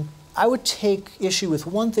 And I would take issue with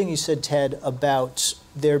one thing you said, Ted, about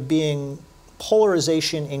there being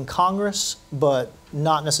polarization in Congress, but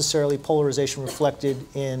not necessarily polarization reflected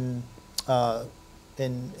in the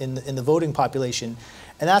voting population.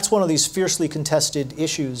 And that's one of these fiercely contested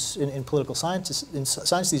issues in political science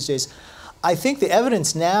these days. I think the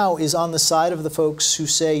evidence now is on the side of the folks who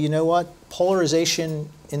say, you know what, polarization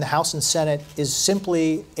in the House and Senate is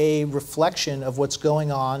simply a reflection of what's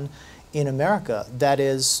going on in America. That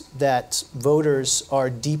is, that voters are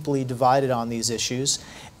deeply divided on these issues,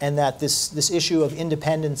 and that this issue of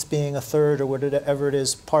independence being a third or whatever it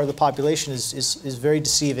is, part of the population is very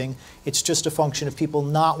deceiving. It's just a function of people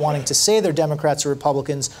not wanting to say they're Democrats or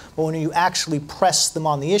Republicans, but when you actually press them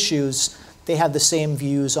on the issues, they have the same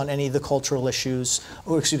views on any of the cultural issues,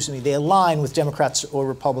 or excuse me, they align with Democrats or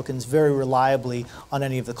Republicans very reliably on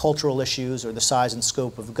any of the cultural issues or the size and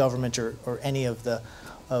scope of government or any of the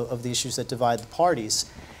issues that divide the parties.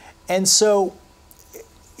 And so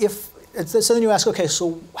then you ask, okay,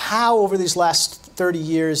 so how over these last 30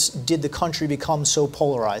 years did the country become so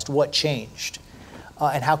polarized? What changed?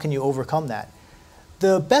 And how can you overcome that?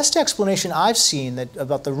 The best explanation I've seen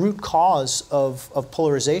about the root cause of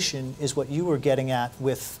polarization is what you were getting at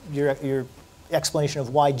with your explanation of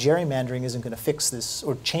why gerrymandering isn't going to fix this,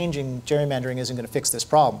 or changing gerrymandering isn't going to fix this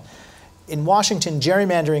problem. In Washington,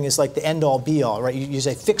 gerrymandering is like the end-all, be-all, right? You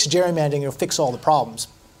say, fix gerrymandering, you'll fix all the problems.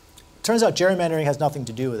 turns out gerrymandering has nothing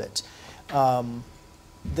to do with it.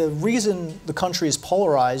 The reason the country is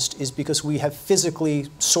polarized is because we have physically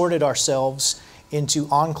sorted ourselves into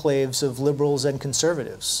enclaves of liberals and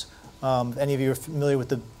conservatives. Any of you are familiar with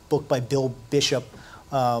the book by Bill Bishop,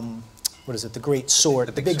 what is it, The Great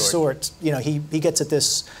Sort, The Big Sort. You know, he gets at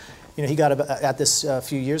this, you know, he got at this a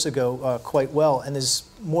few years ago quite well, and there's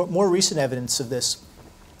more recent evidence of this.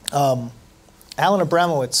 Alan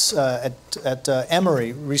Abramowitz at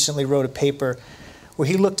Emory recently wrote a paper where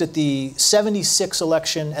he looked at the 76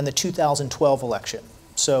 election and the 2012 election.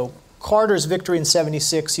 So Carter's victory in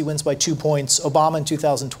 76, he wins by 2 points. Obama in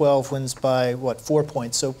 2012 wins by, what, 4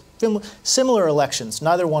 points. So similar elections.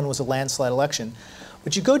 Neither one was a landslide election.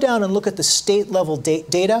 But you go down and look at the state-level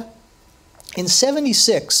data. In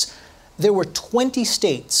 76, there were 20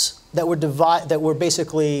 states that were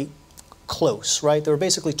basically close, right? There were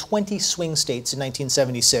basically 20 swing states in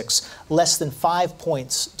 1976. Less than 5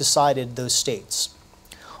 points decided those states.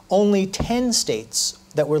 Only 10 states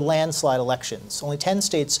that were landslide elections. Only 10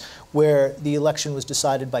 states where the election was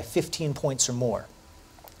decided by 15 points or more.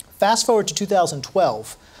 Fast forward to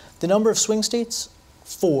 2012, the number of swing states,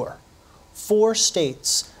 4. 4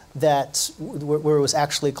 states where it was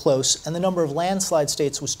actually close, and the number of landslide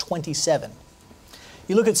states was 27.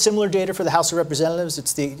 You look at similar data for the House of Representatives,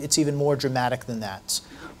 it's even more dramatic than that.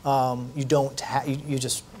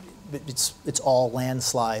 It's all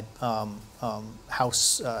landslide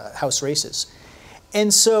House races.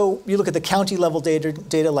 And so you look at the county level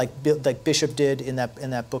data like Bishop did in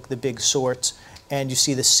that book, The Big Sort, and you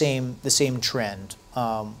see the same trend.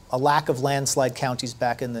 A lack of landslide counties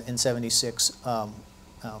back in 76,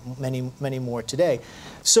 many more today.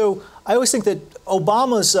 So I always think that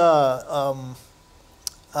Obama's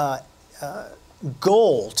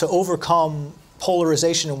goal to overcome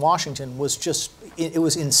polarization in Washington was just, it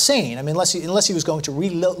was insane. I mean, unless he was going to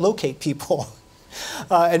relocate people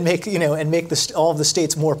and make all of the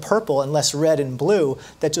states more purple and less red and blue,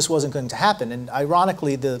 that just wasn't going to happen. And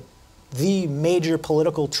ironically, the major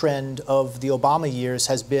political trend of the Obama years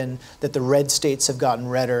has been that the red states have gotten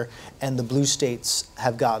redder and the blue states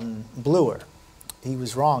have gotten bluer. He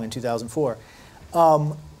was wrong in 2004.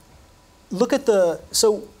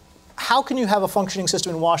 So how can you have a functioning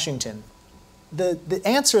system in Washington? The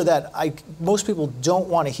answer that most people don't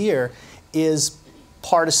want to hear is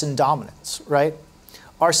partisan dominance, right?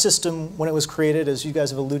 Our system, when it was created, as you guys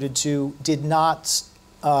have alluded to, did not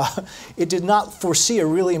foresee a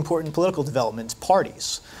really important political development,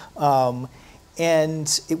 parties.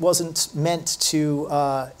 And it wasn't meant to,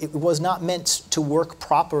 it was not meant to work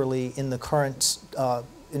properly in the current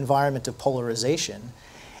environment of polarization.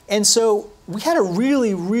 And so we had a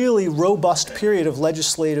really, really robust period of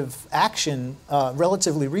legislative action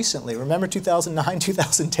relatively recently. Remember 2009,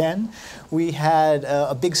 2010? We had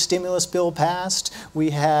a big stimulus bill passed. We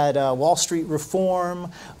had Wall Street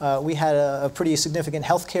reform. We had a pretty significant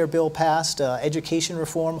health care bill passed, education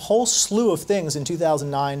reform, whole slew of things in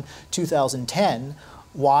 2009, 2010.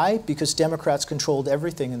 Why? Because Democrats controlled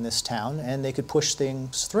everything in this town and they could push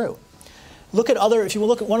things through. Look at if you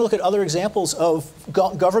want to look at other examples of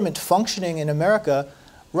government functioning in America,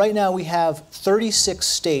 right now we have 36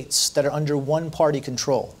 states that are under one-party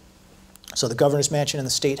control. So the governor's mansion and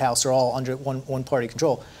the state house are all under one-party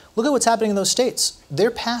control. Look at what's happening in those states.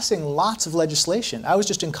 They're passing lots of legislation. I was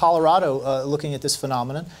just in Colorado looking at this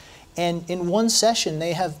phenomenon. And in one session,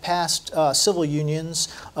 they have passed civil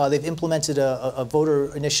unions. They've implemented a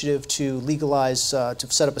voter initiative to legalize, to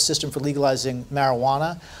set up a system for legalizing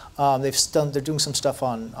marijuana. They're doing some stuff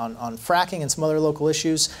on fracking and some other local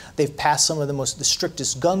issues. They've passed some of the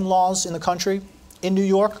strictest gun laws in the country. In New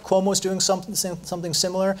York, Cuomo's doing something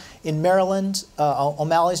similar. In Maryland,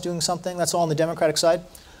 O'Malley's doing something. That's all on the Democratic side.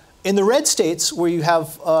 In the red states, where you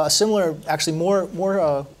have similar, actually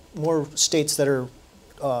more states that are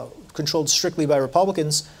controlled strictly by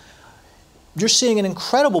Republicans, you're seeing an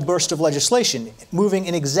incredible burst of legislation moving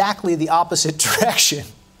in exactly the opposite direction.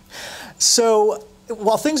 So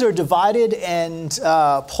while things are divided and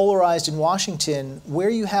polarized in Washington, where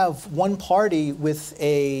you have one party with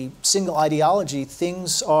a single ideology,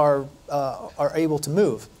 things are able to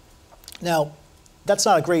move. Now, that's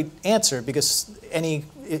not a great answer because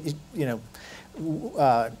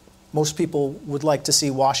most people would like to see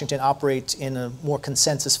Washington operate in a more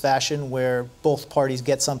consensus fashion where both parties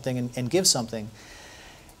get something and give something.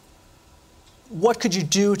 What could you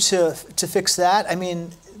do to fix that? I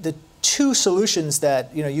mean, the two solutions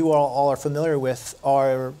that you all are familiar with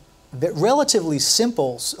are relatively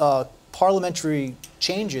simple parliamentary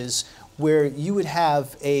changes where you would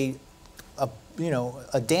have a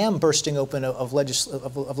dam bursting open of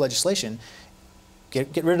legislation.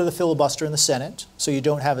 get rid of the filibuster in the Senate, so you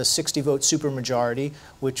don't have a 60-vote supermajority,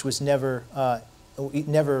 which was never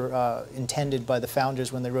intended by the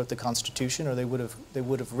founders when they wrote the Constitution, or they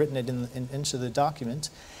would have written it into the document.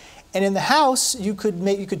 And in the House, you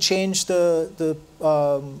could change the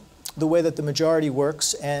way that the majority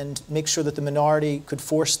works and make sure that the minority could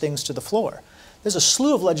force things to the floor. There's a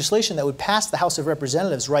slew of legislation that would pass the House of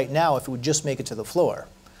Representatives right now if it would just make it to the floor.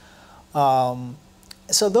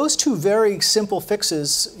 So those two very simple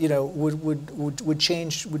fixes, you know, would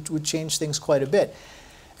change things quite a bit.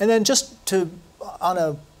 And then just on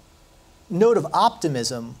a note of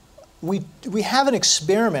optimism, we have an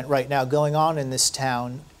experiment right now going on in this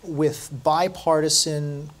town with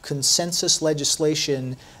bipartisan consensus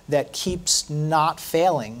legislation that keeps not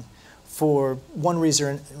failing for one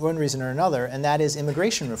reason or another, and that is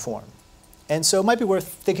immigration reform. And so it might be worth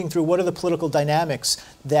thinking through what are the political dynamics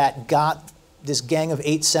that got this gang of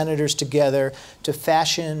 8 senators together to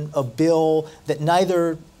fashion a bill that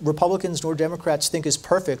neither Republicans nor Democrats think is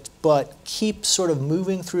perfect, but keep sort of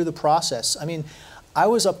moving through the process. I mean, I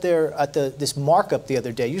was up there at this markup the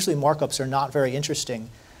other day. Usually markups are not very interesting,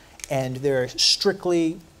 and they're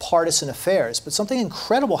strictly partisan affairs. But something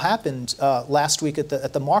incredible happened last week at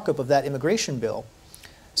the markup of that immigration bill.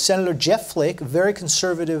 Senator Jeff Flake, a very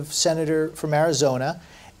conservative senator from Arizona,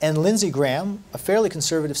 and Lindsey Graham, a fairly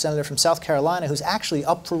conservative senator from South Carolina, who's actually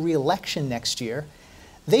up for re-election next year,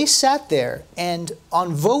 they sat there and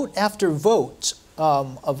on vote after vote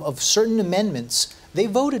of certain amendments, they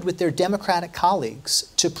voted with their Democratic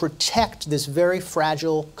colleagues to protect this very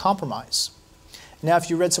fragile compromise. Now,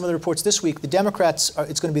 if you read some of the reports this week, the Democrats,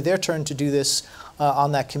 it's going to be their turn to do this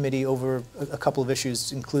on that committee over a couple of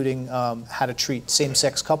issues, including how to treat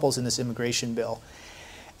same-sex couples in this immigration bill.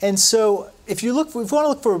 And so if you want to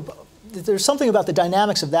look for, there's something about the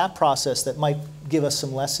dynamics of that process that might give us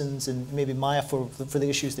some lessons, and maybe Maya for the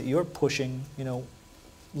issues that you're pushing, you know,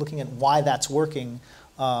 looking at why that's working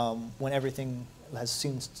when everything has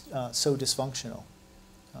seemed so dysfunctional.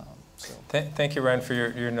 Thank you, Ryan, for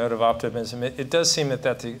your note of optimism. It does seem that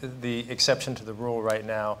that's the exception to the rule right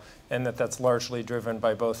now, and that's largely driven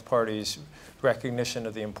by both parties' recognition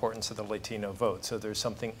of the importance of the Latino vote. So there's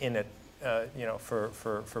something in it, you know,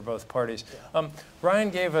 for both parties. Yeah. Ryan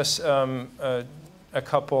gave us a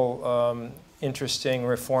couple interesting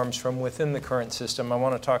reforms from within the current system. I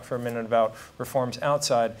want to talk for a minute about reforms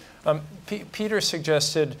outside. Peter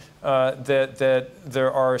suggested that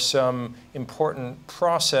there are some important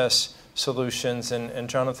process solutions, and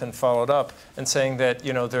Jonathan followed up and saying that,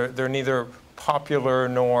 you know, they're neither popular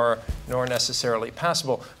nor necessarily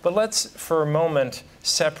passable. But let's for a moment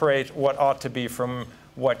separate what ought to be from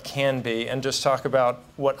what can be, and just talk about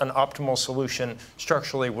what an optimal solution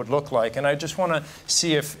structurally would look like. And I just want to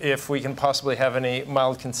see if we can possibly have any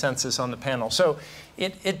mild consensus on the panel. So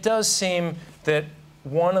it does seem that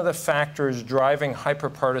one of the factors driving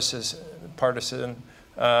partisan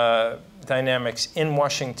dynamics in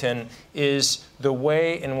Washington is the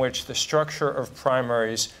way in which the structure of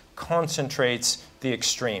primaries concentrates the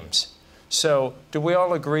extremes. So do we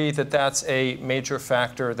all agree that that's a major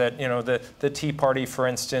factor, that, you know, the Tea Party, for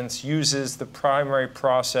instance, uses the primary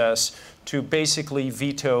process to basically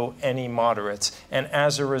veto any moderates, and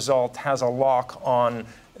as a result has a lock on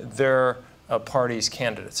their party's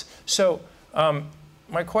candidates? So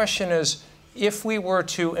my question is, if we were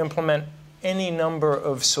to implement any number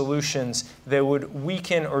of solutions that would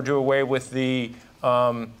weaken or do away with the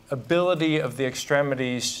ability of the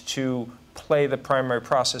extremities to play the primary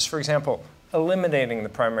process, for example, eliminating the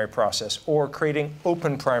primary process or creating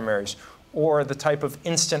open primaries or the type of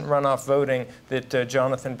instant runoff voting that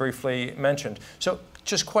Jonathan briefly mentioned. So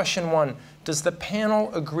just question one, does the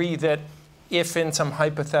panel agree that if in some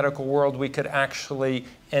hypothetical world we could actually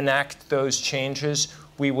enact those changes,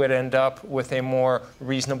 we would end up with a more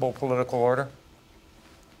reasonable political order?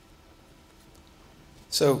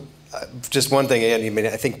 So just one thing, I mean,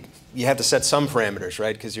 I think you have to set some parameters,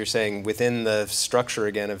 right? Because you're saying within the structure,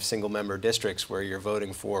 again, of single-member districts where you're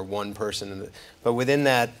voting for one person. But within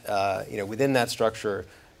that, you know, within that structure,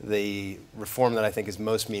 the reform that I think is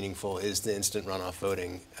most meaningful is the instant runoff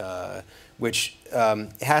voting, which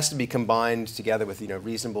has to be combined together with, you know,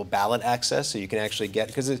 reasonable ballot access, so you can actually get,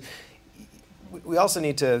 because we also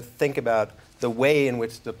need to think about the way in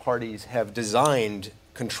which the parties have designed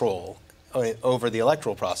control over the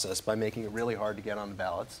electoral process by making it really hard to get on the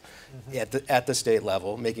ballots at the state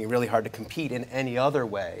level, making it really hard to compete in any other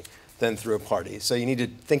way than through a party. So you need to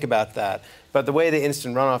think about that. But the way the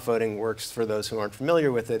instant runoff voting works, for those who aren't familiar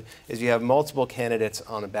with it, is you have multiple candidates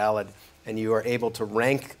on a ballot, and you are able to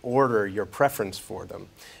rank order your preference for them.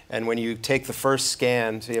 And when you take the first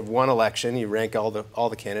scan, so you have one election, you rank all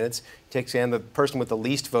the candidates, you take a scan, the person with the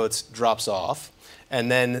least votes drops off,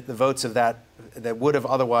 and then the votes of that would have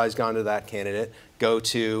otherwise gone to that candidate go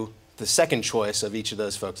to the second choice of each of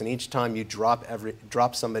those folks. And each time you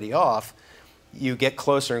drop somebody off, you get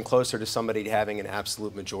closer and closer to somebody having an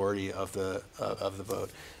absolute majority of the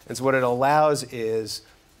vote. And so what it allows is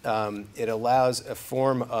it allows a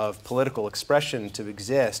form of political expression to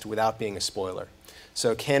exist without being a spoiler.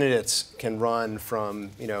 So candidates can run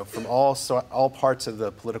from all parts of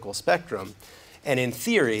the political spectrum, and in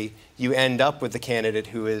theory, you end up with the candidate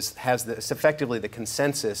who has effectively the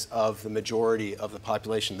consensus of the majority of the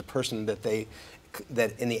population, the person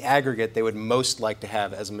that in the aggregate they would most like to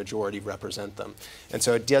have as a majority represent them. And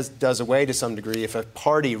so it does away to some degree if a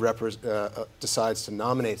party decides to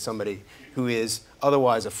nominate somebody who is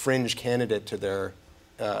otherwise a fringe candidate to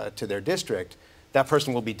their district, that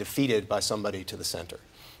person will be defeated by somebody to the center.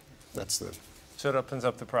 So it opens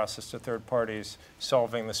up the process to third parties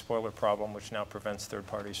solving the spoiler problem, which now prevents third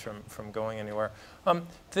parties from going anywhere.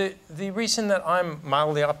 The reason that I'm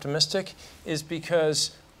mildly optimistic is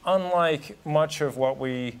because unlike much of what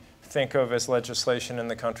we think of as legislation in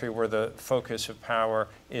the country where the focus of power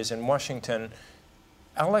is in Washington,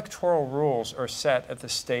 electoral rules are set at the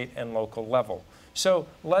state and local level. So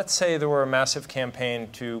let's say there were a massive campaign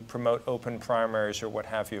to promote open primaries or what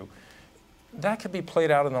have you. That could be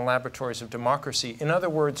played out in the laboratories of democracy. In other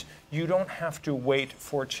words, you don't have to wait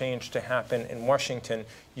for change to happen in Washington.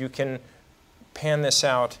 You can pan this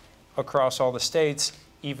out across all the states,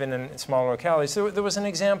 even in smaller localities. There was an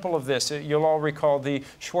example of this. You'll all recall the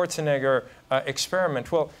Schwarzenegger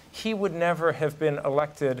experiment. Well, he would never have been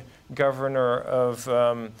elected governor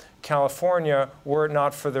of California were it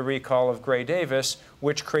not for the recall of Gray Davis,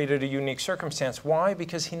 which created a unique circumstance. Why?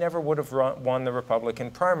 Because he never would have won the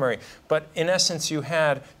Republican primary. But in essence, you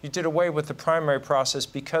did away with the primary process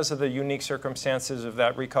because of the unique circumstances of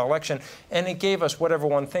that recall election. And it gave us, whatever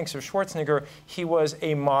one thinks of Schwarzenegger, he was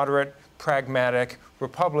a moderate, pragmatic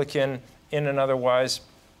Republican in an otherwise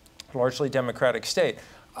largely Democratic state.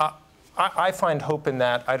 I find hope in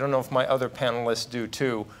that. I don't know if my other panelists do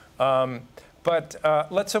too. But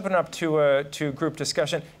let's open up to group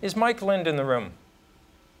discussion. Is Mike Lind in the room?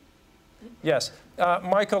 Yes.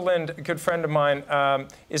 Michael Lind, a good friend of mine,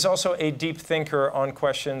 is also a deep thinker on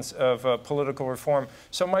questions of political reform.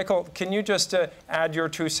 So Michael, can you just add your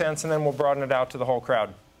 2 cents and then we'll broaden it out to the whole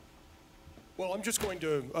crowd? Well, I'm just going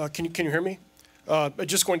to, can you hear me? I'm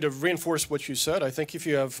just going to reinforce what you said. I think if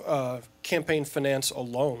you have campaign finance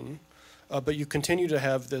alone, but you continue to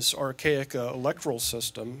have this archaic electoral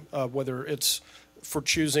system, whether it's for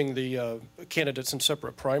choosing the candidates in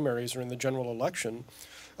separate primaries or in the general election,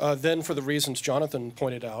 then for the reasons Jonathan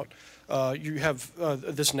pointed out, you have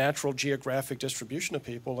this natural geographic distribution of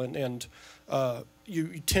people, and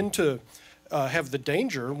you tend to have the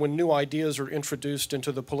danger when new ideas are introduced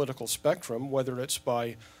into the political spectrum, whether it's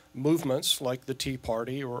by movements like the Tea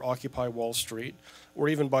Party or Occupy Wall Street, or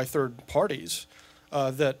even by third parties,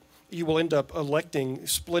 that you will end up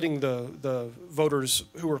splitting the voters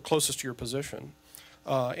who are closest to your position.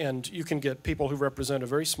 And you can get people who represent a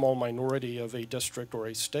very small minority of a district or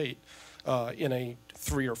a state in a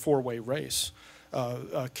 3- or 4-way race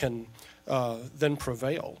can then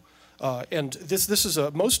prevail. And this is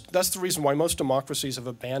that's the reason why most democracies have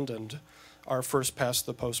abandoned our first past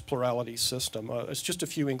the post plurality system. It's just a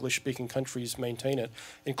few English-speaking countries maintain it,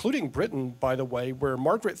 including Britain, by the way, where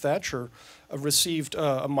Margaret Thatcher received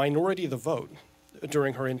a minority of the vote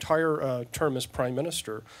during her entire term as prime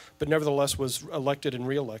minister, but nevertheless was elected and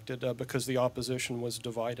re-elected because the opposition was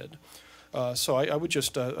divided. So I would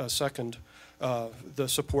just second the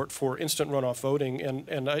support for instant runoff voting,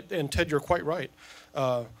 and Ted, you're quite right.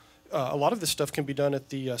 A lot of this stuff can be done at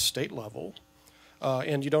the state level,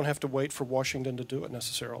 and you don't have to wait for Washington to do it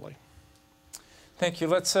necessarily. Thank you.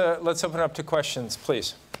 Let's open up to questions,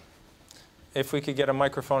 please. If we could get a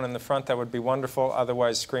microphone in the front, that would be wonderful.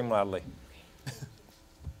 Otherwise, scream loudly.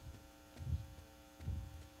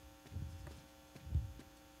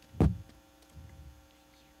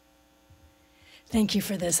 Thank you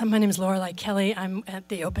for this. My name is Lorelei Kelly. I'm at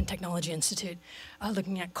the Open Technology Institute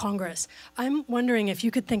looking at Congress. I'm wondering if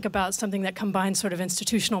you could think about something that combines sort of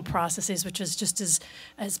institutional processes, which is just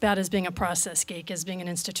as bad as being a process geek, as being an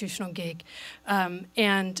institutional geek,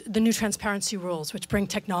 and the new transparency rules, which bring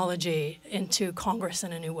technology into Congress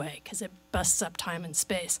in a new way, because it busts up time and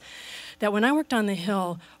space. That when I worked on the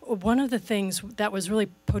Hill, one of the things that was really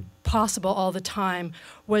possible all the time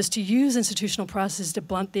was to use institutional processes to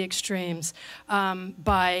blunt the extremes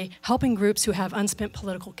by helping groups who have unspent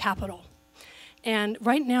political capital. And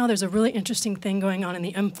right now, there's a really interesting thing going on in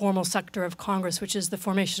the informal sector of Congress, which is the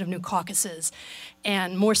formation of new caucuses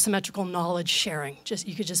and more symmetrical knowledge sharing.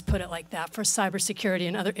 You could just put it like that, for cybersecurity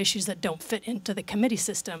and other issues that don't fit into the committee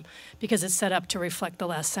system because it's set up to reflect the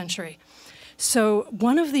last century. So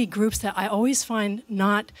one of the groups that I always find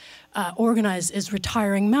not organized is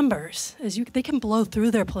retiring members. They can blow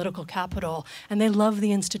through their political capital, and they love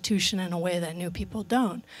the institution in a way that new people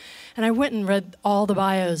don't. And I went and read all the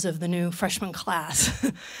bios of the new freshman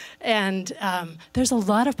class. And there's a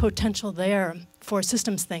lot of potential there for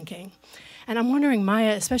systems thinking. And I'm wondering,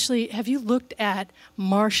 Maya, especially, have you looked at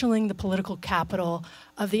marshaling the political capital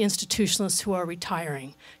of the institutionalists who are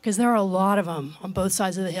retiring? Because there are a lot of them on both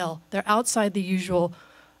sides of the hill. They're outside the usual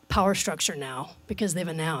power structure now because they've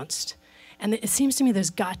announced. And it seems to me there's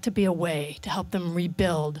got to be a way to help them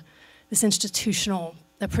rebuild this institutional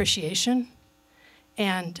appreciation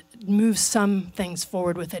and move some things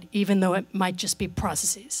forward with it, even though it might just be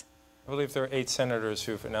processes. I believe there are 8 senators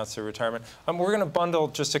who've announced their retirement. We're going to bundle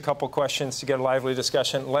just a couple questions to get a lively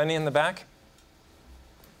discussion. Lenny in the back.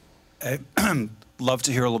 I'd love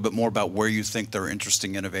to hear a little bit more about where you think there are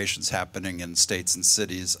interesting innovations happening in states and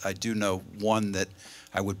cities. I do know one that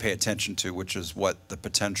I would pay attention to, which is what the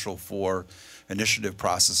potential for initiative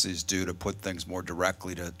processes do to put things more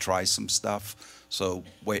directly, to try some stuff. So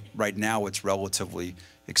right now it's relatively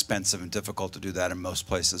expensive and difficult to do that in most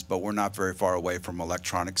places, but we're not very far away from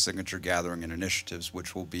electronic signature gathering and initiatives,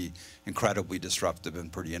 which will be incredibly disruptive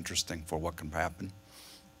and pretty interesting for what can happen.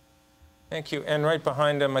 Thank you. And right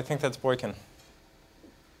behind him, I think that's Boykin.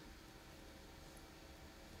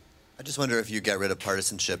 I just wonder if you get rid of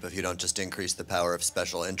partisanship if you don't just increase the power of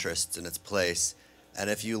special interests in its place. And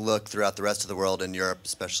if you look throughout the rest of the world, in Europe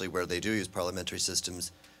especially, where they do use parliamentary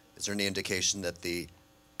systems, is there any indication that the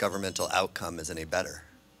governmental outcome is any better?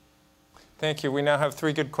 Thank you. We now have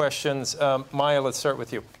 3 good questions. Maya, let's start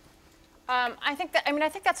with you. I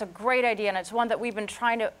think that's a great idea, and it's one that we've been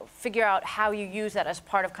trying to figure out how you use that as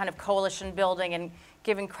part of kind of coalition building and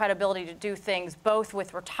giving credibility to do things both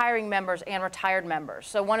with retiring members and retired members.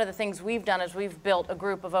 So one of the things we've done is we've built a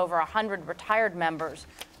group of over 100 retired members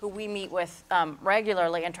who we meet with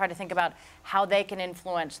regularly and try to think about how they can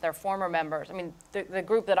influence their former members. I mean, the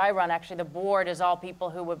group that I run, actually, the board is all people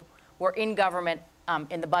who were in government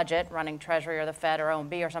in the budget, running Treasury or the Fed or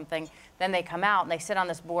OMB or something. Then they come out and they sit on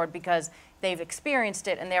this board because they've experienced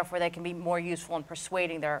it, and therefore they can be more useful in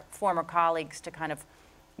persuading their former colleagues to kind of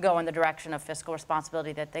go in the direction of fiscal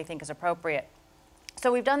responsibility that they think is appropriate.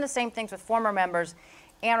 So we've done the same things with former members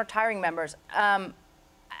and retiring members. I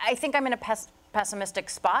think I'm in a pessimistic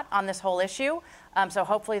spot on this whole issue, so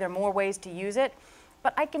hopefully there are more ways to use it.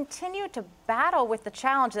 But I continue to battle with the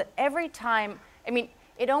challenge that every time, I mean,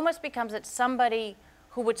 it almost becomes that somebody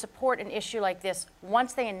who would support an issue like this,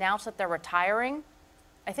 once they announce that they're retiring,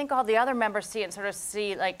 I think all the other members see it and sort of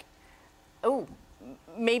see like, oh,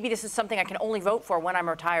 maybe this is something I can only vote for when I'm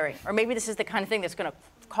retiring, or maybe this is the kind of thing that's going to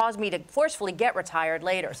cause me to forcefully get retired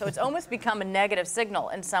later. So it's almost become a negative signal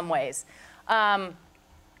in some ways.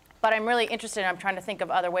 But I'm really interested, and I'm trying to think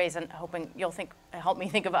of other ways, and hoping you'll help me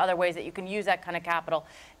think of other ways that you can use that kind of capital.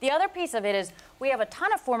 The other piece of it is we have a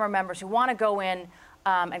ton of former members who want to go in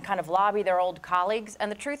and kind of lobby their old colleagues,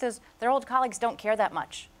 and the truth is their old colleagues don't care that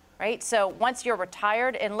much. Right? So once you're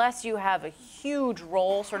retired, unless you have a huge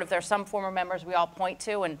role, sort of there's some former members we all point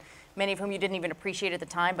to, and many of whom you didn't even appreciate at the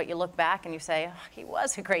time, but you look back and you say, oh, he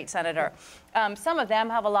was a great senator. Some of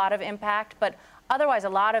them have a lot of impact, but otherwise a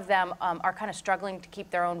lot of them are kind of struggling to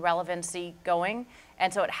keep their own relevancy going.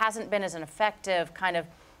 And so it hasn't been as an effective kind of,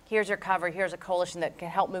 here's your cover, here's a coalition that can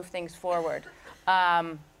help move things forward.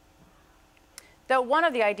 Though one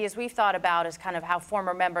of the ideas we've thought about is kind of how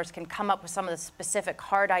former members can come up with some of the specific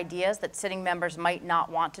hard ideas that sitting members might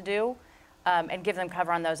not want to do, and give them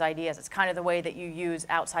cover on those ideas. It's kind of the way that you use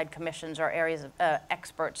outside commissions or areas of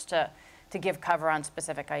experts to give cover on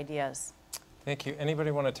specific ideas. Thank you.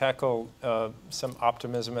 Anybody want to tackle some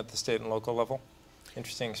optimism at the state and local level?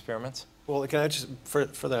 Interesting experiments? Well, can I just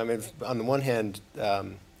further, I mean, on the one hand,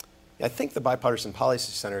 I think the Bipartisan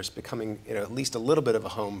Policy Center is becoming, at least a little bit of a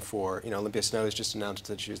home for, Olympia Snowe has just announced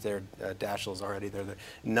that she was there, Dashiell's already there, the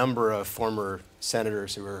number of former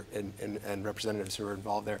senators who are and representatives who are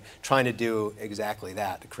involved there, trying to do exactly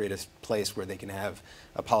that, to create a place where they can have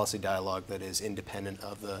a policy dialogue that is independent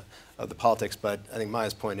of the politics. But I think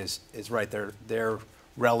Maya's point is right. Their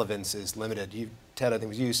relevance is limited. Ted, I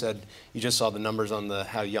think you said you just saw the numbers on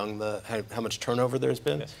how much turnover there's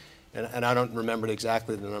been. Yes. And I don't remember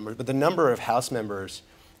exactly the number, but the number of House members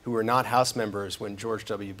who were not House members when George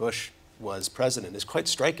W. Bush was president is quite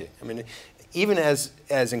striking. I mean, even as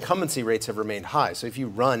incumbency rates have remained high. So if you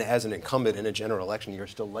run as an incumbent in a general election, you're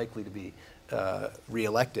still likely to be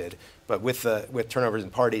reelected. But with turnovers in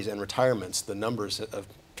parties and retirements, the numbers of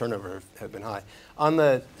turnover have been high. On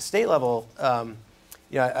the state level,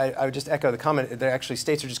 I would just echo the comment that actually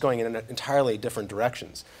states are just going in entirely different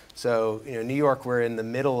directions. So New York, we're in the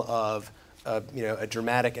middle of a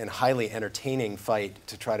dramatic and highly entertaining fight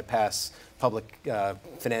to try to pass public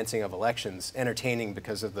financing of elections, entertaining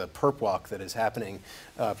because of the perp walk that is happening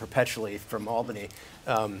perpetually from Albany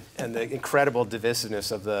and the incredible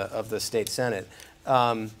divisiveness of the state Senate.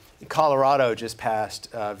 Colorado just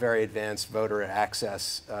passed very advanced voter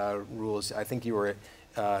access rules. I think you were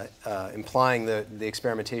implying the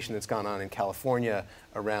experimentation that's gone on in California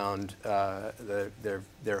around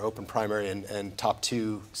their open primary and top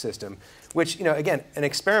two system, which, again, an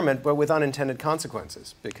experiment, but with unintended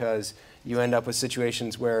consequences, because you end up with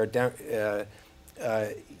situations where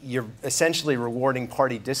you're essentially rewarding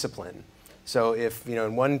party discipline. So if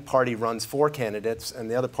in one party runs 4 candidates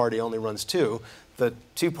and the other party only runs 2, the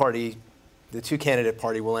two-candidate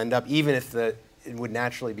party will end up, even if it would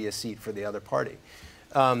naturally be a seat for the other party.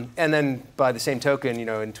 And then by the same token,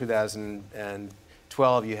 in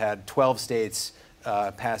 2012, you had 12 states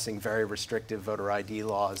passing very restrictive voter ID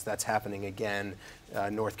laws. That's happening again.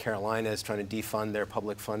 North Carolina is trying to defund their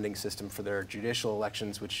public funding system for their judicial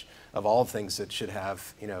elections, which, of all things that should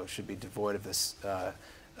have, should be devoid of this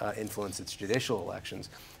influence, its judicial elections.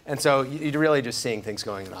 And so you're really just seeing things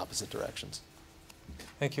going in opposite directions.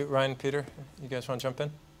 Thank you. Ryan, Peter, you guys want to jump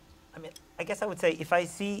in? I mean, I guess I would say if I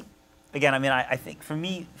see, again, I think for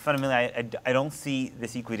me, fundamentally, I don't see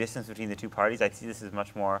this equidistance between the two parties. I see this as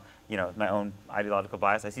much more, my own ideological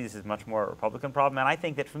bias. I see this as much more a Republican problem. And I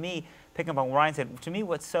think that for me, picking up on what Ryan said, to me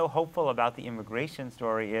what's so hopeful about the immigration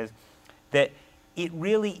story is that it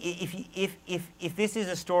really, if this is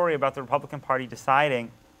a story about the Republican Party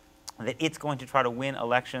deciding that it's going to try to win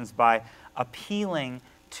elections by appealing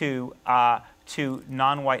to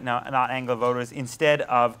non-white, not Anglo voters instead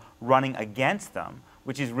of running against them,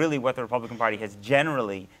 which is really what the Republican Party has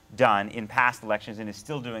generally done in past elections and is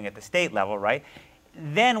still doing at the state level, right?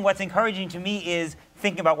 Then what's encouraging to me is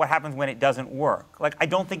thinking about what happens when it doesn't work. Like, I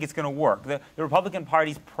don't think it's going to work. The Republican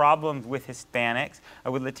Party's problems with Hispanics,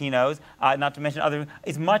 with Latinos, not to mention other,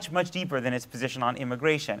 is much, much deeper than its position on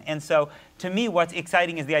immigration. And so, to me, what's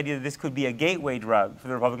exciting is the idea that this could be a gateway drug for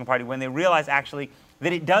the Republican Party when they realize actually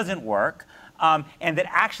that it doesn't work. And that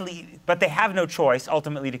actually, but they have no choice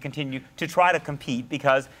ultimately to continue to try to compete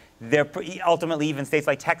because they're ultimately even states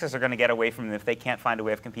like Texas are going to get away from them if they can't find a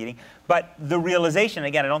way of competing. But the realization,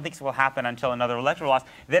 again, I don't think this will happen until another electoral loss,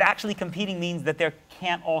 that actually competing means that there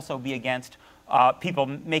can't also be against people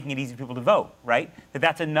making it easy for people to vote, right?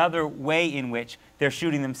 That's another way in which they're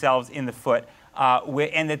shooting themselves in the foot.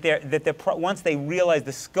 And that once they realize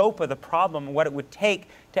the scope of the problem and what it would take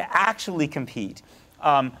to actually compete,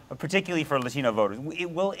 particularly for Latino voters, it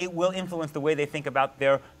will influence the way they think about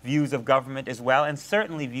their views of government as well, and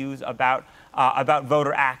certainly views about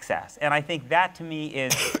voter access. And I think that, to me,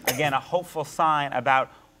 is again a hopeful sign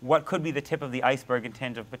about what could be the tip of the iceberg in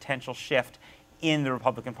terms of potential shift in the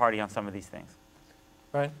Republican Party on some of these things.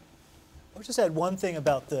 Right. I'll just add one thing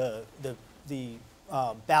about the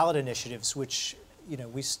ballot initiatives, which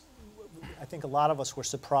I think a lot of us were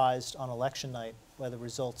surprised on election night by the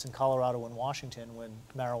results in Colorado and Washington when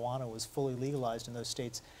marijuana was fully legalized in those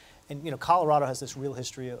states. And Colorado has this real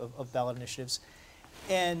history of ballot initiatives.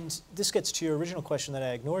 And this gets to your original question that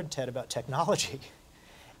I ignored, Ted, about technology.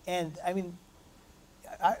 And I mean,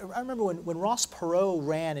 I remember when Ross Perot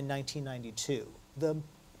ran in 1992, the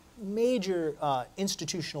major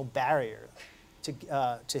institutional barrier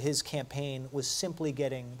to his campaign was simply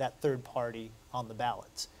getting that third party on the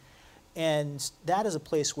ballots. And that is a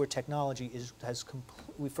place where technology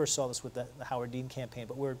we first saw this with the Howard Dean campaign,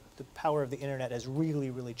 but where the power of the internet has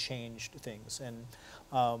really, really changed things. And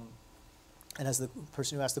as the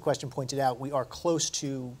person who asked the question pointed out, we are close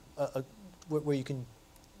to where you can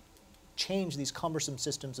change these cumbersome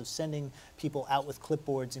systems of sending people out with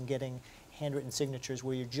clipboards and getting handwritten signatures,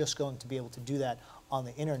 where you're just going to be able to do that on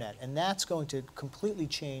the internet. And that's going to completely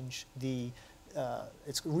change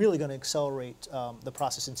it's really going to accelerate the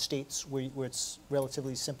process in states where it's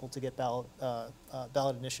relatively simple to get ballot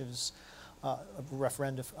initiatives,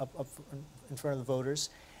 referenda up in front of the voters.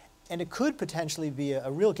 And it could potentially be a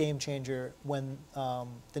real game changer when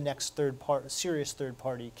the next serious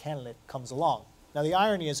third-party candidate comes along. Now, the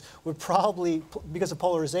irony is we're probably, because of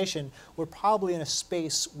polarization, we're probably in a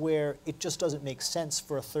space where it just doesn't make sense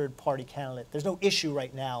for a third-party candidate. There's no issue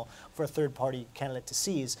right now for a third-party candidate to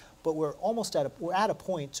seize, but we're at a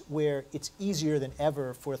point where it's easier than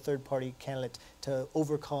ever for a third-party candidate to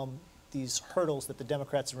overcome these hurdles that the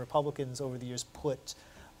Democrats and Republicans over the years put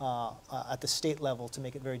at the state level to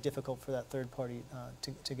make it very difficult for that third party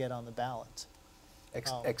to get on the ballot.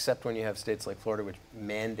 Except when you have states like Florida which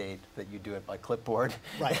mandate that you do it by clipboard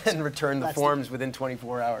right. and return the forms within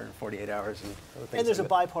 24 hours, 48 hours. And there's a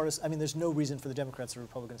bipartisan, I mean, there's no reason for the Democrats or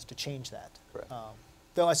Republicans to change that.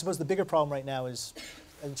 Though I suppose the bigger problem right now is,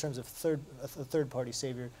 in terms of a third-party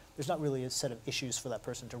savior, there's not really a set of issues for that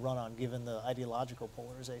person to run on, given the ideological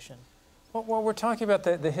polarization. Well, we're talking about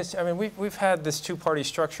the history. I mean, we've had this two-party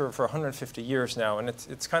structure for 150 years now, and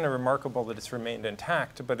it's kind of remarkable that it's remained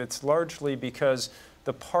intact, but it's largely because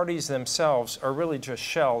the parties themselves are really just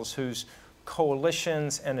shells whose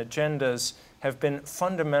coalitions and agendas have been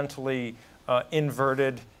fundamentally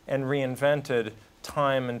inverted and reinvented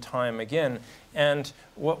time and time again. And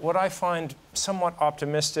what I find somewhat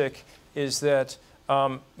optimistic is that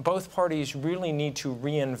both parties really need to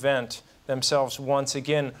reinvent themselves once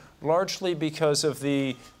again, largely because of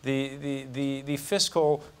the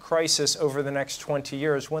fiscal crisis over the next 20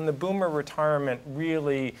 years. When the boomer retirement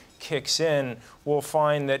really kicks in, we'll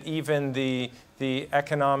find that even the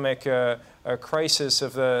economic crisis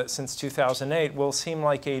of since 2008 will seem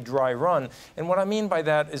like a dry run. And what I mean by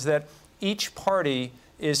that is that each party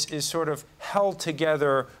is sort of held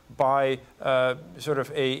together by sort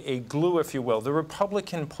of a glue, if you will. The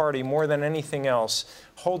Republican Party, more than anything else,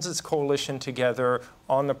 holds its coalition together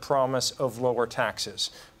on the promise of lower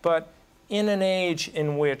taxes. But in an age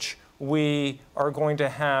in which we are going to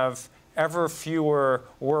have ever fewer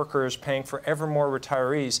workers paying for ever more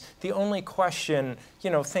retirees, the only question,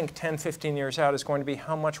 think 10, 15 years out, is going to be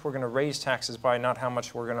how much we're going to raise taxes by, not how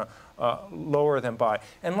much we're going to lower them by.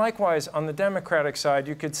 And likewise, on the Democratic side,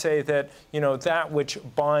 you could say that, that which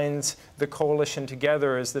binds the coalition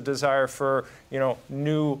together is the desire for,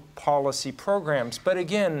 new policy programs. But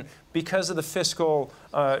again, because of the fiscal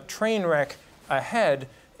train wreck ahead,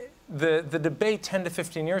 the debate 10 to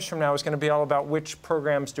 15 years from now is going to be all about which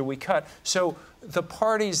programs do we cut. So the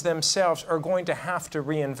parties themselves are going to have to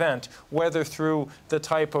reinvent, whether through the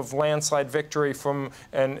type of landslide victory from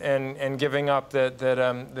and giving up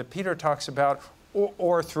that Peter talks about,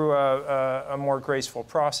 or through a more graceful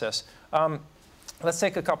process. Let's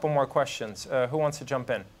take a couple more questions. Who wants to jump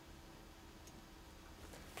in?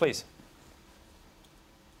 Please.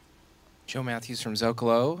 Joe Matthews from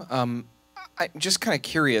Zocalo. I'm just kind of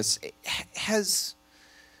curious, has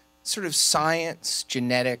sort of science,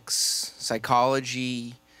 genetics,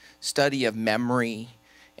 psychology, study of memory,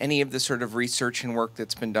 any of the sort of research and work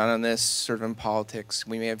that's been done on this sort of in politics?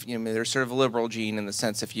 We may have, there's sort of a liberal gene in the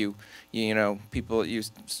sense if researchers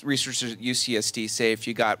at UCSD say if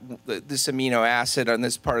you got this amino acid on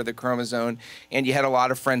this part of the chromosome and you had a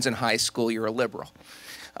lot of friends in high school, you're a liberal.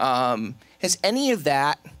 Has any of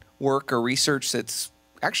that work or research that's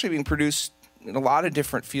actually being produced in a lot of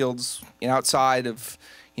different fields outside of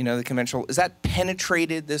the conventional, has that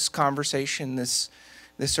penetrated this conversation, this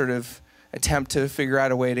sort of attempt to figure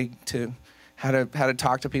out a way to how to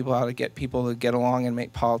talk to people, how to get people to get along and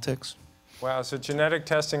make politics? Wow, so genetic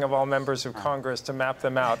testing of all members of Congress to map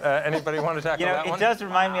them out. Anybody want to tackle that one? It does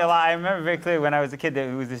remind me a lot. I remember very clearly when I was a kid that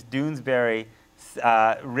it was this Doonesbury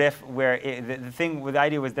riff where the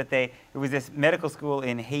idea was that it was this medical school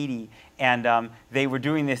in Haiti, and they were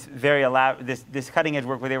doing this very this cutting edge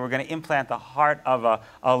work where they were going to implant the heart of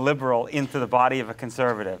a liberal into the body of a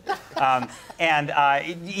conservative.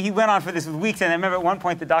 He went on for this for weeks, and I remember at one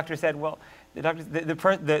point the doctor said, well,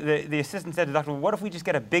 the assistant said to the doctor, well, what if we just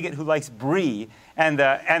get a bigot who likes brie? And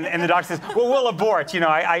the doctor says, well, we'll abort,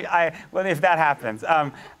 well, if that happens.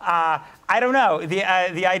 I don't know.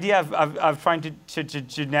 The idea of trying to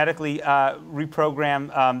genetically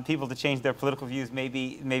reprogram people to change their political views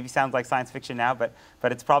maybe sounds like science fiction now, but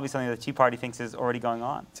it's probably something that the Tea Party thinks is already going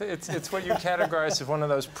on. It's what you categorize as one of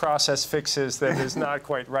those process fixes that is not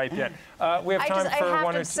quite ripe yet. We have time for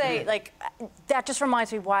one or two. I have to say, that just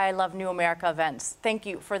reminds me why I love New America events. Thank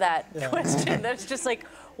you for that question. That's just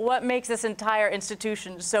what makes this entire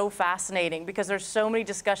institution so fascinating, because there's so many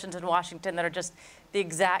discussions in Washington that are just the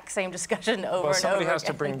exact same discussion over and over again. Somebody has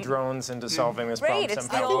to bring drones into solving this problem it's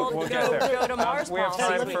somehow. the old we'll get there. go to Mars we have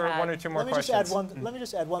time policy for one or two more questions. Let me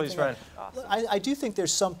just add one Please, thing. Awesome. I do think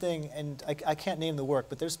there's something, and I can't name the work,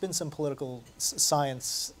 but there's been some political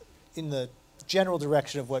science in the general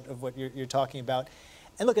direction of what you're talking about.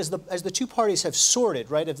 And look, as the two parties have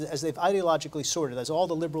sorted, right, as they've ideologically sorted, as all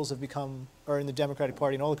the liberals are in the Democratic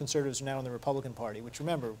Party and all the conservatives are now in the Republican Party, which,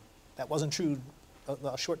 remember, that wasn't true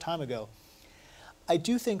a short time ago. I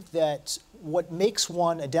do think that what makes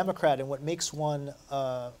one a Democrat and what makes one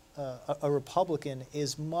a Republican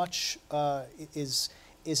is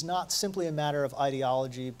is not simply a matter of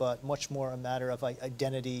ideology, but much more a matter of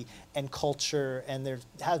identity and culture. And there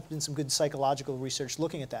has been some good psychological research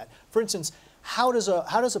looking at that. For instance, how does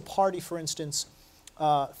a party, for instance,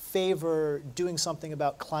 favor doing something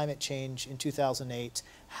about climate change in 2008,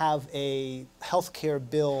 have a healthcare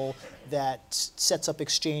bill that sets up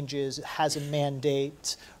exchanges, has a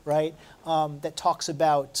mandate, right, that talks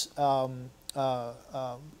about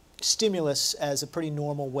stimulus as a pretty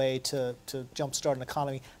normal way to jumpstart an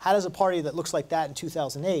economy? How does a party that looks like that in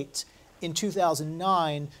 2008, in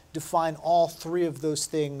 2009, define all three of those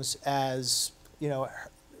things as,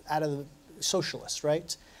 out of the socialists,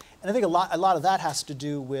 right? And I think a lot of that has to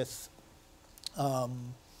do with,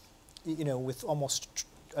 with almost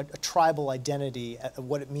a tribal identity of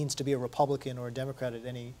what it means to be a Republican or a Democrat at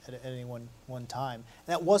any one time.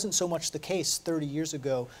 And that wasn't so much the case 30 years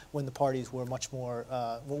ago when the parties were much more,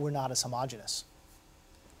 were not as homogenous.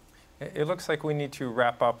 It looks like we need to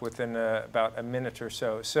wrap up within about a minute or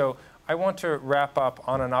so. So I want to wrap up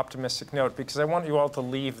on an optimistic note because I want you all to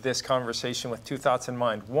leave this conversation with two thoughts in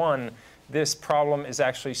mind. One, this problem is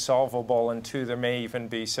actually solvable, and two, there may even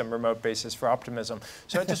be some remote basis for optimism.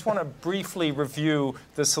 So I just want to briefly review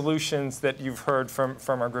the solutions that you've heard from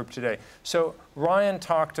our group today. So Ryan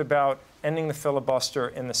talked about ending the filibuster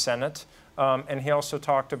in the Senate, and he also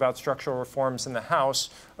talked about structural reforms in the House,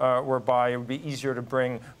 whereby it would be easier to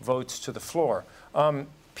bring votes to the floor.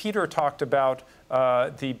 Peter talked about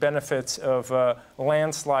the benefits of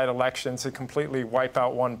landslide elections that completely wipe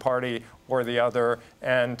out one party or the other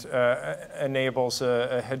and enables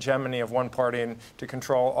a hegemony of one party and to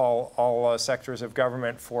control all sectors of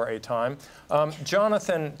government for a time.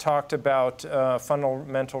 Jonathan talked about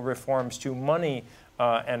fundamental reforms to money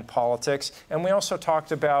and politics. And we also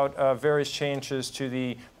talked about various changes to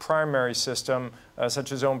the primary system,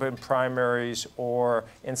 such as open primaries or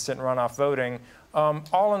instant runoff voting,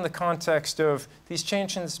 all in the context of these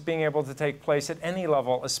changes being able to take place at any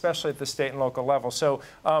level, especially at the state and local level. So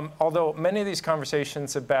although many of these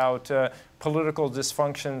conversations about political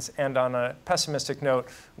dysfunctions end on a pessimistic note,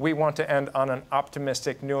 we want to end on an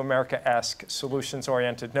optimistic, New America-esque,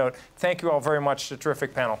 solutions-oriented note. Thank you all very much. It's a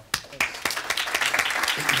terrific panel.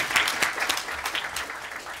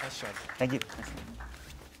 Thank you.